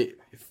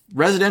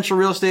 residential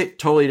real estate,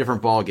 totally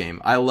different ball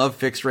game. I love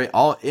fixed rate.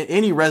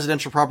 Any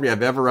residential property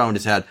I've ever owned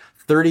has had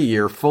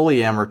 30-year fully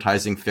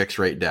amortizing fixed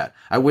rate debt.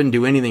 I wouldn't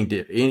do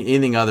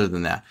anything other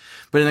than that.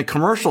 But in the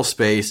commercial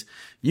space,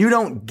 you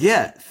don't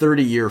get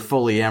 30-year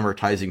fully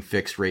amortizing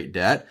fixed rate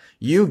debt.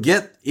 You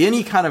get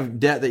any kind of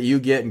debt that you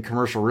get in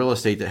commercial real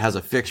estate that has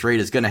a fixed rate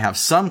is going to have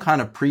some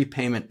kind of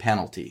prepayment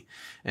penalty.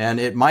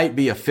 And it might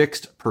be a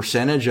fixed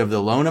percentage of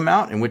the loan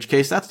amount, in which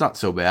case that's not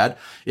so bad.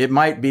 It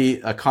might be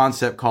a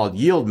concept called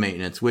yield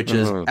maintenance, which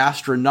is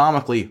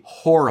astronomically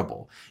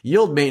horrible.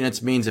 Yield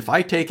maintenance means if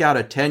I take out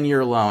a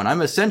 10-year loan,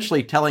 I'm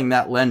essentially telling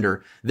that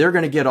lender they're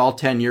going to get all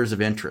 10 years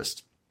of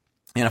interest.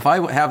 And if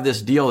I have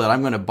this deal that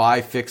I'm going to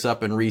buy, fix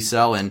up, and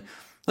resell in,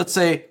 let's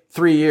say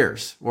 3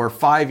 years or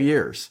 5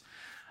 years,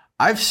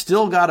 I've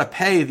still got to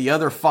pay the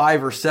other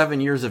 5 or 7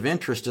 years of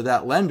interest to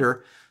that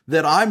lender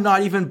that I'm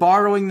not even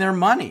borrowing their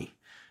money.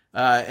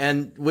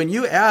 And when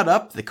you add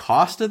up the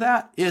cost of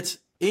that, it's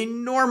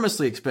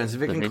enormously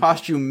expensive. It can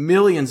cost you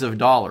millions of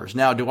dollars.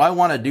 Now, do I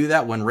want to do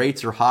that when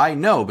rates are high?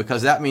 No,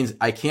 because that means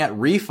I can't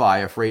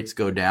refi if rates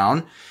go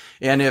down.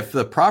 And if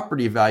the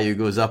property value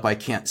goes up, I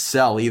can't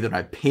sell either.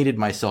 I painted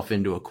myself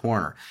into a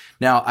corner.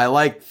 Now, I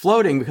like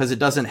floating because it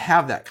doesn't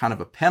have that kind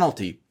of a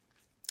penalty.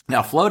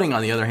 Now, floating,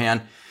 on the other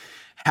hand,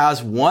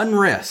 has one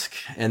risk,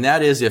 and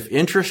that is if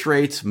interest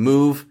rates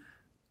move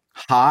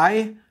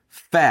high,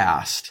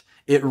 fast,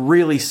 it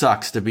really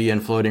sucks to be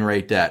in floating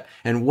rate debt.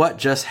 And what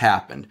just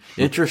happened?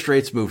 Interest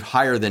rates moved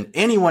higher than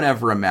anyone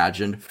ever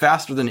imagined,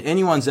 faster than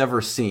anyone's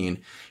ever seen.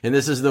 And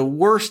this is the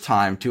worst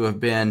time to have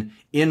been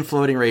in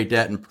floating rate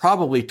debt in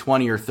probably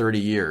 20 or 30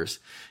 years.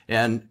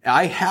 And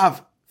I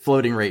have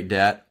floating rate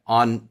debt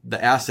on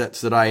the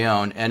assets that I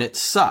own, and it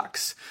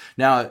sucks.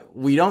 Now,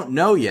 we don't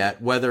know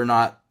yet whether or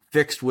not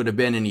fixed would have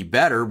been any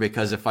better,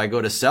 because if I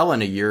go to sell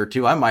in a year or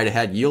two, I might have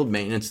had yield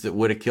maintenance that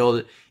would have killed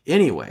it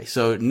anyway.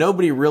 So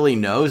nobody really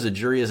knows. The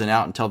jury isn't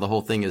out until the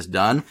whole thing is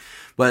done.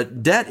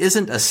 But debt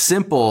isn't a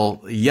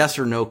simple yes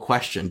or no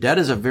question. Debt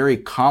is a very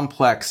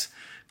complex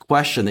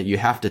question that you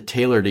have to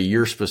tailor to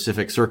your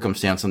specific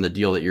circumstance on the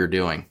deal that you're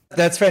doing.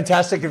 That's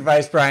fantastic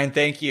advice, Brian.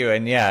 Thank you.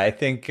 And yeah, I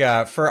think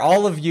for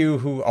all of you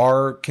who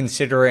are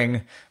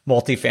considering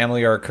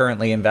multifamily or are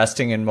currently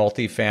investing in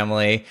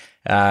multifamily,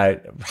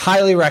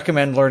 highly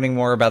recommend learning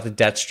more about the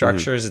debt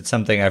structures. It's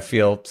something I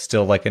feel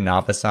still like a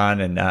novice on.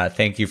 And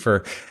thank you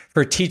for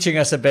teaching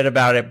us a bit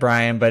about it,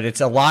 Brian. But it's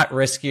a lot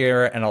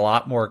riskier and a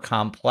lot more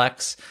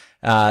complex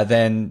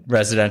than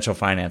residential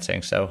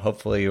financing. So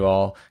hopefully you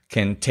all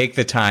can take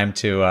the time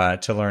to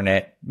learn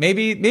it.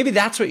 Maybe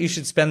that's what you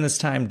should spend this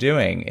time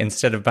doing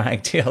instead of buying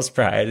deals,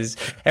 Brian. Is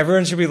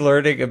everyone should be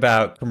learning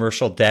about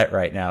commercial debt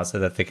right now so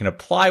that they can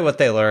apply what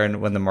they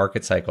learn when the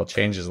market cycle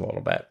changes a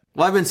little bit.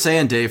 Well, I've been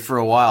saying, Dave, for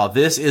a while,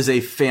 this is a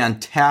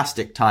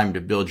fantastic time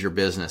to build your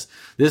business.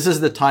 This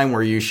is the time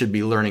where you should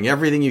be learning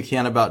everything you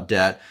can about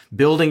debt,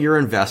 building your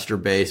investor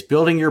base,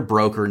 building your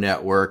broker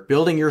network,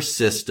 building your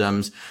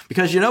systems.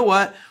 Because you know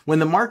what? When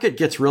the market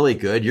gets really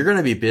good, you're going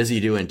to be busy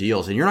doing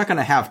deals, and you're not going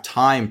to have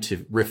time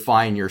to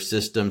refine your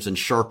systems and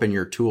sharpen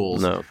your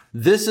tools. No.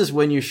 This is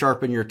when you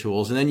sharpen your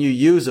tools, and then you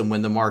use them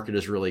when the market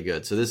is really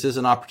good. So this is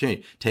an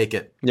opportunity. Take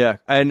it. Yeah,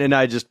 and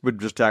I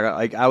would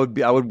talk, I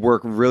would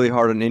work really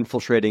hard on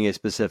infiltrating a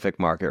specific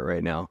market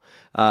right now.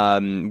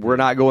 We're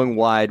not going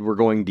wide; we're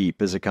going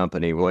deep as a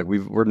company.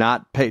 We're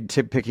not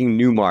picking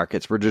new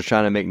markets. We're just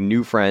trying to make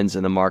new friends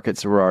in the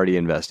markets that we're already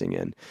investing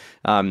in,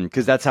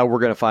 because that's how we're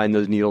going to find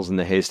those needles in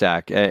the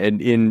haystack.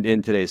 And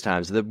in today's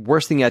times, the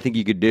worst thing I think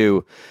you could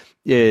do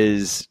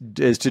is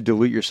to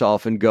dilute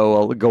yourself and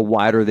go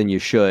wider than you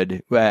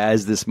should,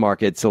 as this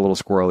market's a little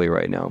squirrely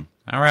right now.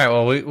 All right.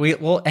 Well,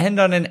 we'll end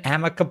on an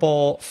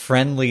amicable,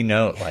 friendly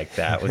note like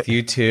that, with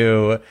you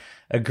two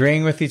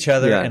agreeing with each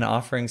other and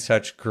offering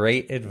such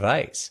great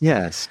advice.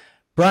 Yes.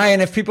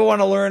 Brian, if people want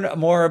to learn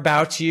more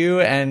about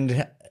you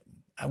and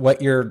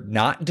what you're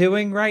not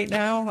doing right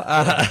now,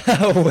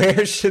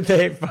 where should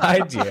they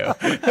find you?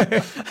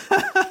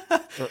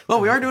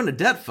 Well, we are doing a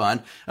debt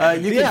fund.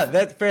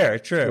 That's fair.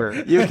 True. Sure.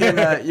 You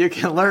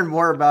can learn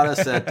more about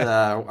us at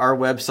our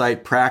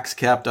website,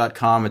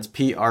 praxcap.com. It's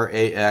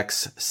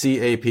praxcap.com.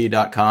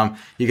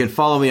 You can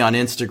follow me on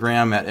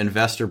Instagram at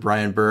Investor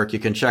Brian Burke. You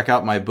can check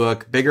out my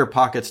book,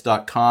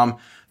 biggerpockets.com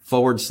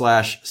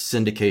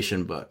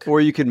 /syndication book. Or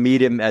you could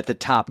meet him at the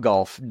Top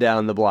Golf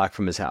down the block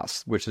from his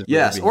house, which is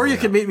yes. Or you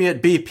can meet me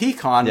at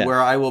BPCon,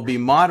 where I will be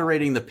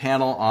moderating the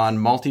panel on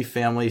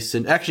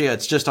multifamily. Actually,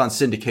 it's just on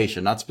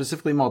syndication, not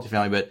specifically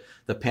multifamily, but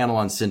the panel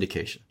on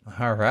syndication.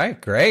 All right,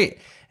 great.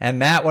 And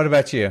Matt, what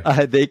about you?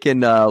 They can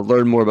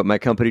learn more about my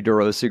company,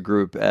 DeRosa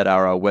Group, at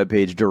our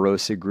webpage,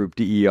 DeRosa Group,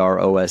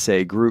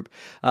 DEROSA Group.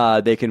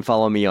 They can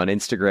follow me on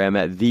Instagram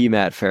at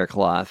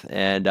 @TheMattFaircloth.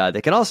 And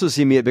they can also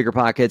see me at Bigger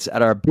Pockets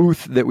at our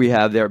booth that we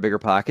have there at Bigger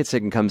Pockets.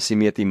 They can come see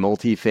me at the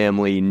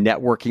multifamily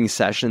networking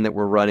session that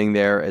we're running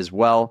there as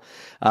well.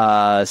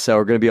 So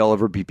we're going to be all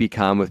over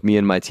BPCon with me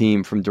and my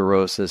team from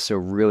DeRosa. So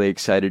really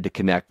excited to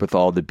connect with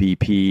all the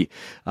BP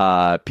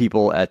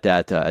people at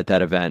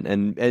that event,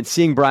 and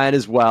seeing Brian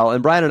as well.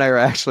 And Brian and I are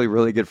actually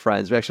really good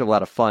friends. We actually have a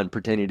lot of fun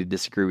pretending to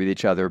disagree with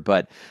each other.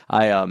 But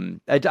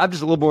I'm just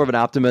a little more of an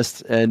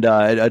optimist and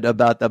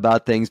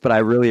about things. But I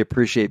really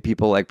appreciate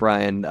people like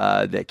Brian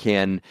that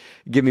can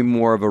give me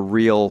more of a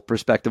real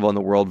perspective on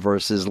the world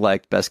versus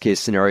like best case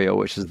scenario,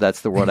 which is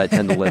that's the world I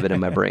tend to live in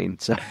my brain.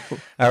 So,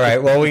 all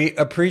right. Well, we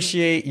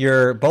appreciate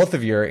both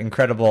of your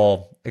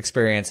incredible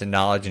experience and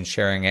knowledge and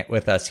sharing it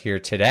with us here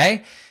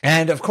today.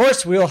 And of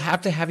course, we'll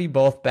have to have you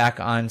both back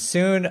on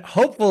soon.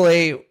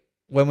 Hopefully,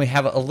 when we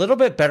have a little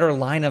bit better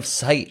line of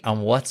sight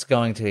on what's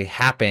going to be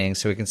happening,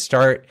 so we can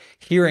start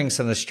hearing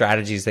some of the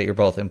strategies that you're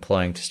both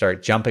employing to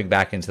start jumping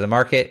back into the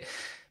market.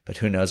 But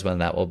who knows when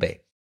that will be.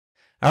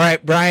 All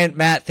right, Brian,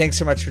 Matt, thanks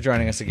so much for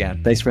joining us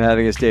again. Thanks for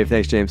having us, Dave.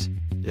 Thanks, James.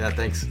 Yeah,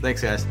 thanks.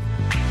 Thanks, guys.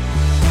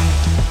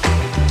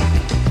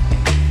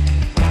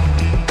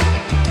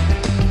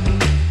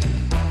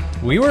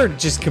 We were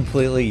just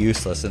completely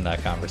useless in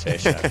that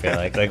conversation, I feel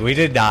like. Like, we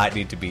did not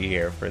need to be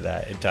here for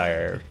that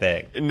entire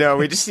thing. No,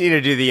 we just need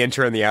to do the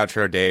intro and the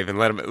outro, Dave, and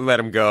let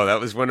him go.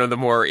 That was one of the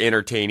more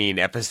entertaining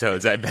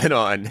episodes I've been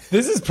on.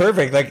 This is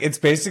perfect. Like, it's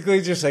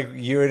basically just like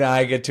you and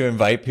I get to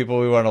invite people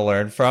we want to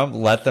learn from,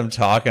 let them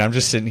talk, and I'm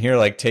just sitting here,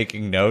 like,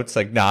 taking notes,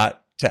 like, not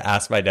to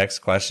ask my next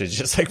question,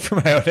 just like for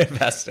my own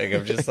investing.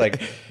 I'm just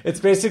like, it's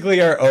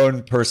basically our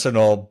own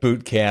personal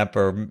boot camp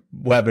or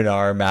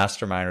webinar,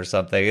 mastermind or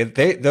something.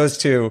 Those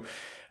two,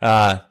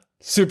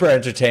 super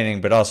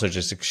entertaining, but also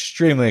just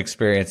extremely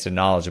experienced and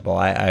knowledgeable.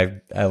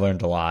 I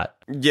learned a lot.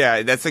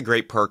 Yeah, that's a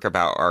great perk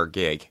about our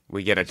gig.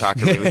 We get to talk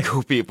to really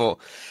cool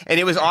people.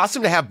 And it was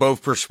awesome to have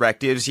both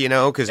perspectives,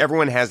 because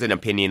everyone has an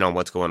opinion on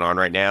what's going on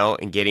right now,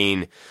 and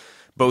getting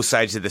both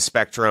sides of the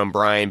spectrum.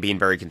 Brian being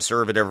very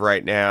conservative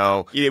right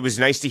now. It was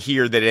nice to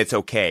hear that it's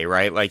okay,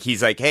 right? Like,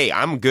 he's like, hey,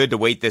 I'm good to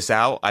wait this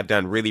out. I've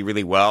done really,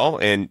 really well.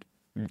 And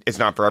it's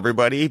not for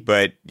everybody,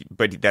 but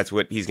that's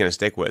what he's going to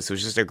stick with. So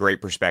it's just a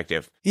great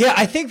perspective. Yeah,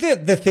 I think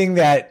that the thing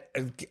that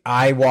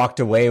I walked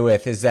away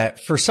with is that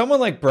for someone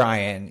like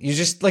Brian, you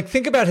just like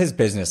think about his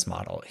business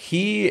model.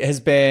 He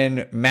has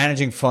been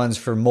managing funds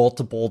for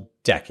multiple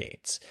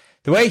decades.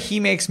 The way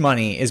he makes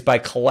money is by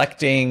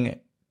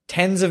collecting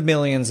tens of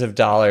millions of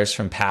dollars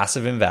from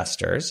passive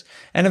investors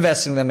and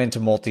investing them into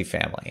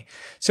multifamily.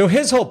 So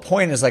his whole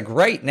point is like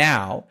right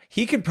now,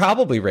 he could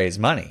probably raise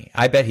money.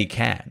 I bet he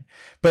can.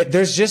 But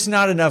there's just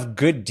not enough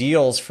good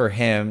deals for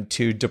him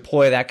to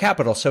deploy that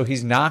capital. So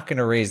he's not going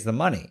to raise the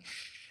money.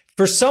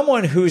 For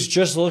someone who's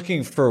just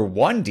looking for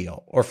one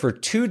deal or for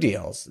two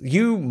deals,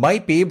 you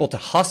might be able to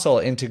hustle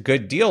into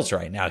good deals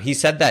right now. He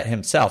said that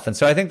himself. And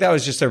so I think that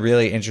was just a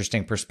really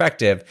interesting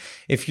perspective.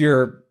 If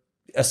you're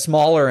a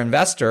smaller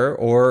investor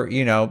or,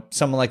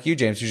 someone like you,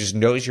 James, who just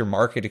knows your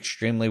market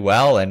extremely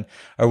well and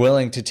are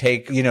willing to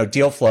take,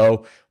 deal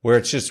flow where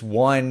it's just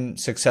one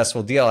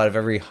successful deal out of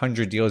every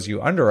 100 deals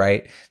you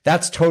underwrite,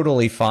 that's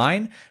totally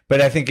fine.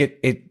 But I think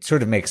it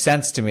sort of makes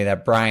sense to me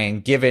that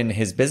Brian, given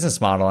his business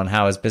model and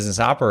how his business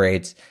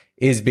operates,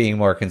 is being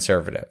more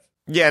conservative.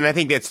 Yeah, and I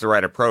think that's the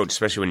right approach,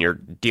 especially when you're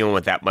dealing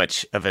with that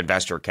much of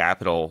investor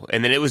capital.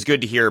 And then it was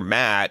good to hear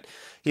Matt,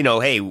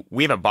 hey,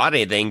 we haven't bought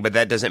anything, but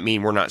that doesn't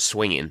mean we're not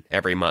swinging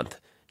every month.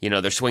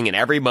 They're swinging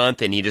every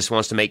month, and he just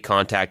wants to make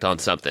contact on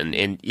something.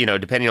 And,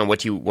 depending on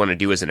what you want to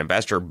do as an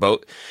investor,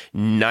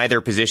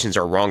 neither positions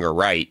are wrong or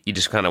right. You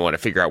just kind of want to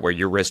figure out where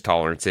your risk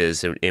tolerance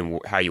is and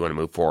how you want to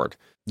move forward.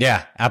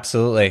 Yeah,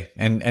 absolutely.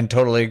 And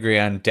totally agree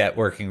on debt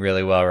working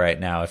really well right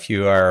now. If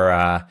you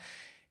are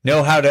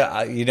know how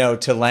to,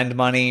 to lend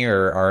money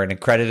or are an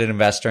accredited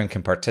investor and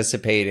can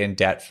participate in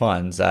debt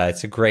funds,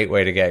 it's a great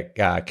way to get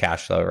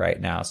cash flow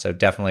right now. So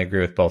definitely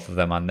agree with both of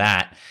them on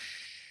that.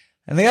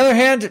 On the other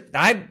hand,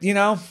 I,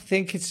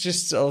 think it's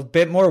just a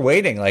bit more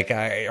waiting. Like,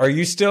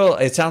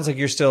 it sounds like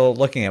you're still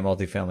looking at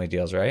multifamily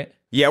deals, right?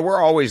 Yeah,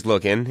 we're always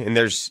looking. And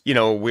there's, we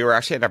were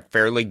actually at a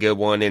fairly good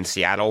one in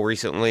Seattle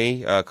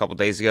recently, a couple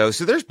days ago.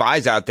 So there's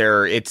buys out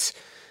there. It's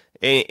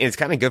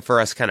kind of good for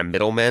us kind of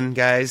middlemen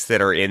guys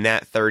that are in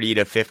that 30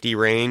 to 50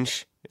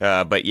 range.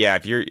 But yeah,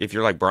 if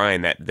you're like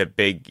Brian, that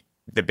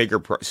the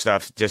bigger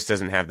stuff just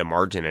doesn't have the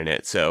margin in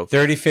it. So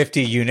 30,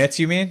 50 units,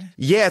 you mean?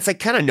 Yeah, it's like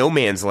kind of no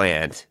man's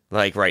land.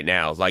 Like right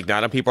now, like a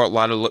lot of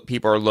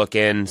people are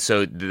looking.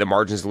 So the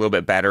margin's a little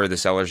bit better. The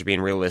sellers are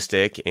being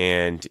realistic,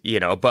 and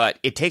but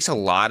it takes a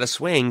lot of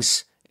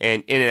swings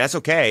And that's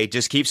okay.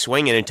 Just keep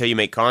swinging until you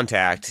make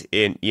contact.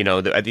 And,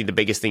 I think the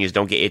biggest thing is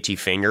don't get itchy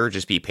finger.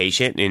 Just be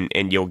patient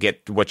and you'll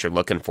get what you're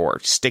looking for.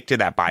 Stick to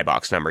that buy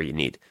box number you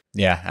need.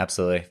 Yeah,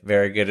 absolutely.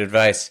 Very good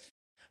advice.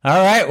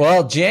 All right.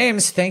 Well,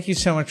 James, thank you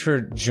so much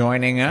for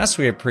joining us.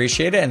 We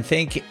appreciate it. And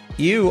thank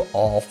you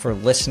all for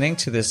listening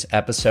to this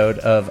episode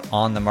of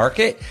On the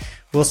Market.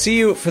 We'll see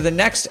you for the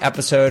next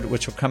episode,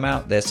 which will come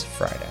out this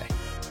Friday.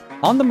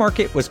 On the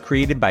Market was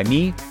created by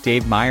me,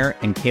 Dave Meyer,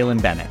 and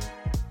Kaylin Bennett.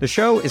 The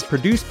show is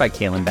produced by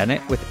Kaylin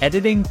Bennett with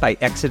editing by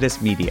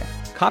Exodus Media.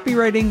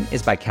 Copywriting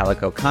is by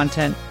Calico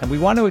Content, and we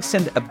want to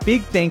extend a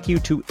big thank you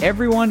to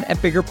everyone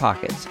at Bigger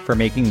Pockets for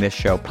making this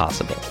show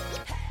possible.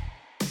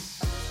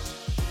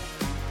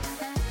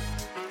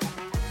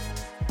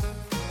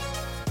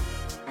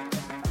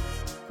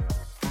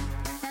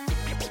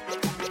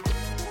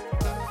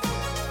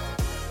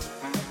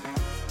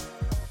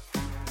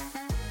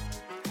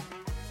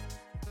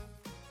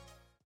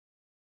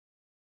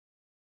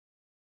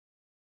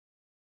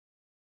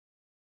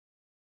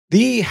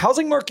 The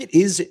housing market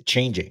is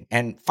changing,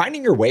 and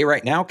finding your way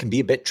right now can be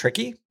a bit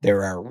tricky.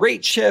 There are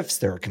rate shifts,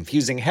 there are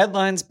confusing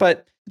headlines, but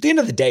at the end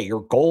of the day, your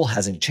goal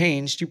hasn't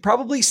changed. You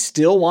probably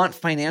still want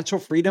financial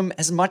freedom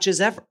as much as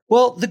ever.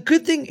 Well, the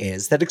good thing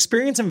is that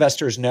experienced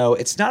investors know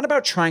it's not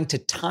about trying to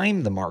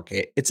time the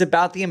market. It's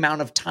about the amount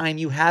of time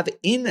you have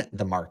in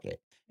the market.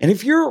 And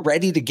if you're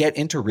ready to get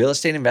into real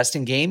estate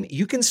investing game,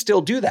 you can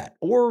still do that.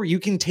 Or you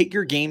can take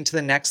your game to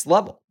the next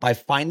level by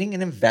finding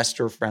an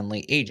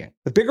investor-friendly agent.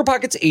 With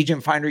BiggerPockets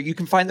Agent Finder, you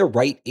can find the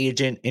right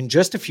agent in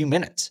just a few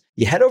minutes.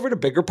 You head over to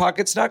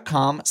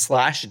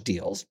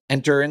biggerpockets.com/deals,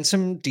 enter in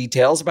some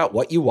details about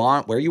what you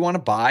want, where you want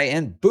to buy,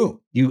 and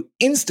boom, you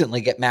instantly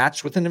get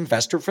matched with an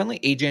investor-friendly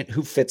agent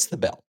who fits the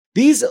bill.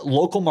 These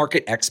local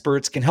market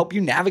experts can help you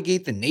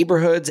navigate the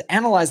neighborhoods,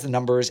 analyze the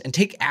numbers, and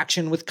take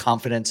action with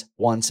confidence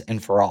once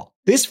and for all.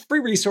 This free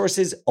resource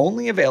is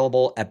only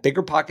available at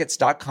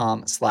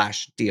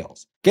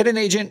biggerpockets.com/deals. Get an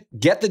agent,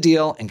 get the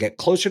deal, and get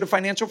closer to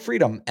financial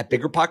freedom at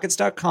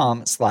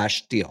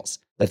biggerpockets.com/deals.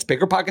 That's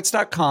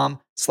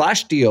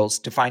biggerpockets.com/deals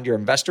to find your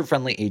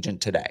investor-friendly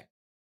agent today.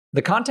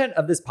 The content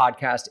of this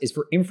podcast is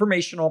for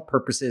informational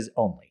purposes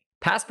only.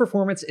 Past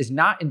performance is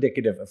not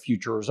indicative of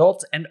future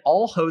results, and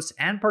all hosts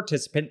and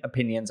participant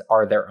opinions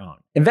are their own.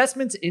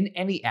 Investments in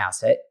any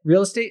asset,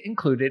 real estate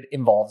included,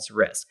 involves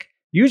risk.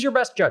 Use your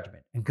best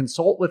judgment and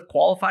consult with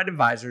qualified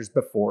advisors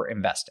before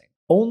investing.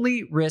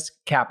 Only risk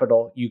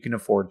capital you can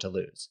afford to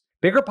lose.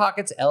 Bigger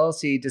Pockets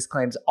LLC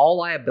disclaims all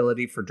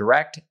liability for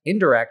direct,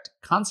 indirect,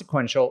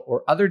 consequential,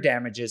 or other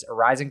damages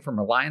arising from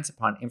reliance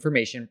upon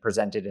information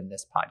presented in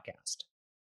this podcast.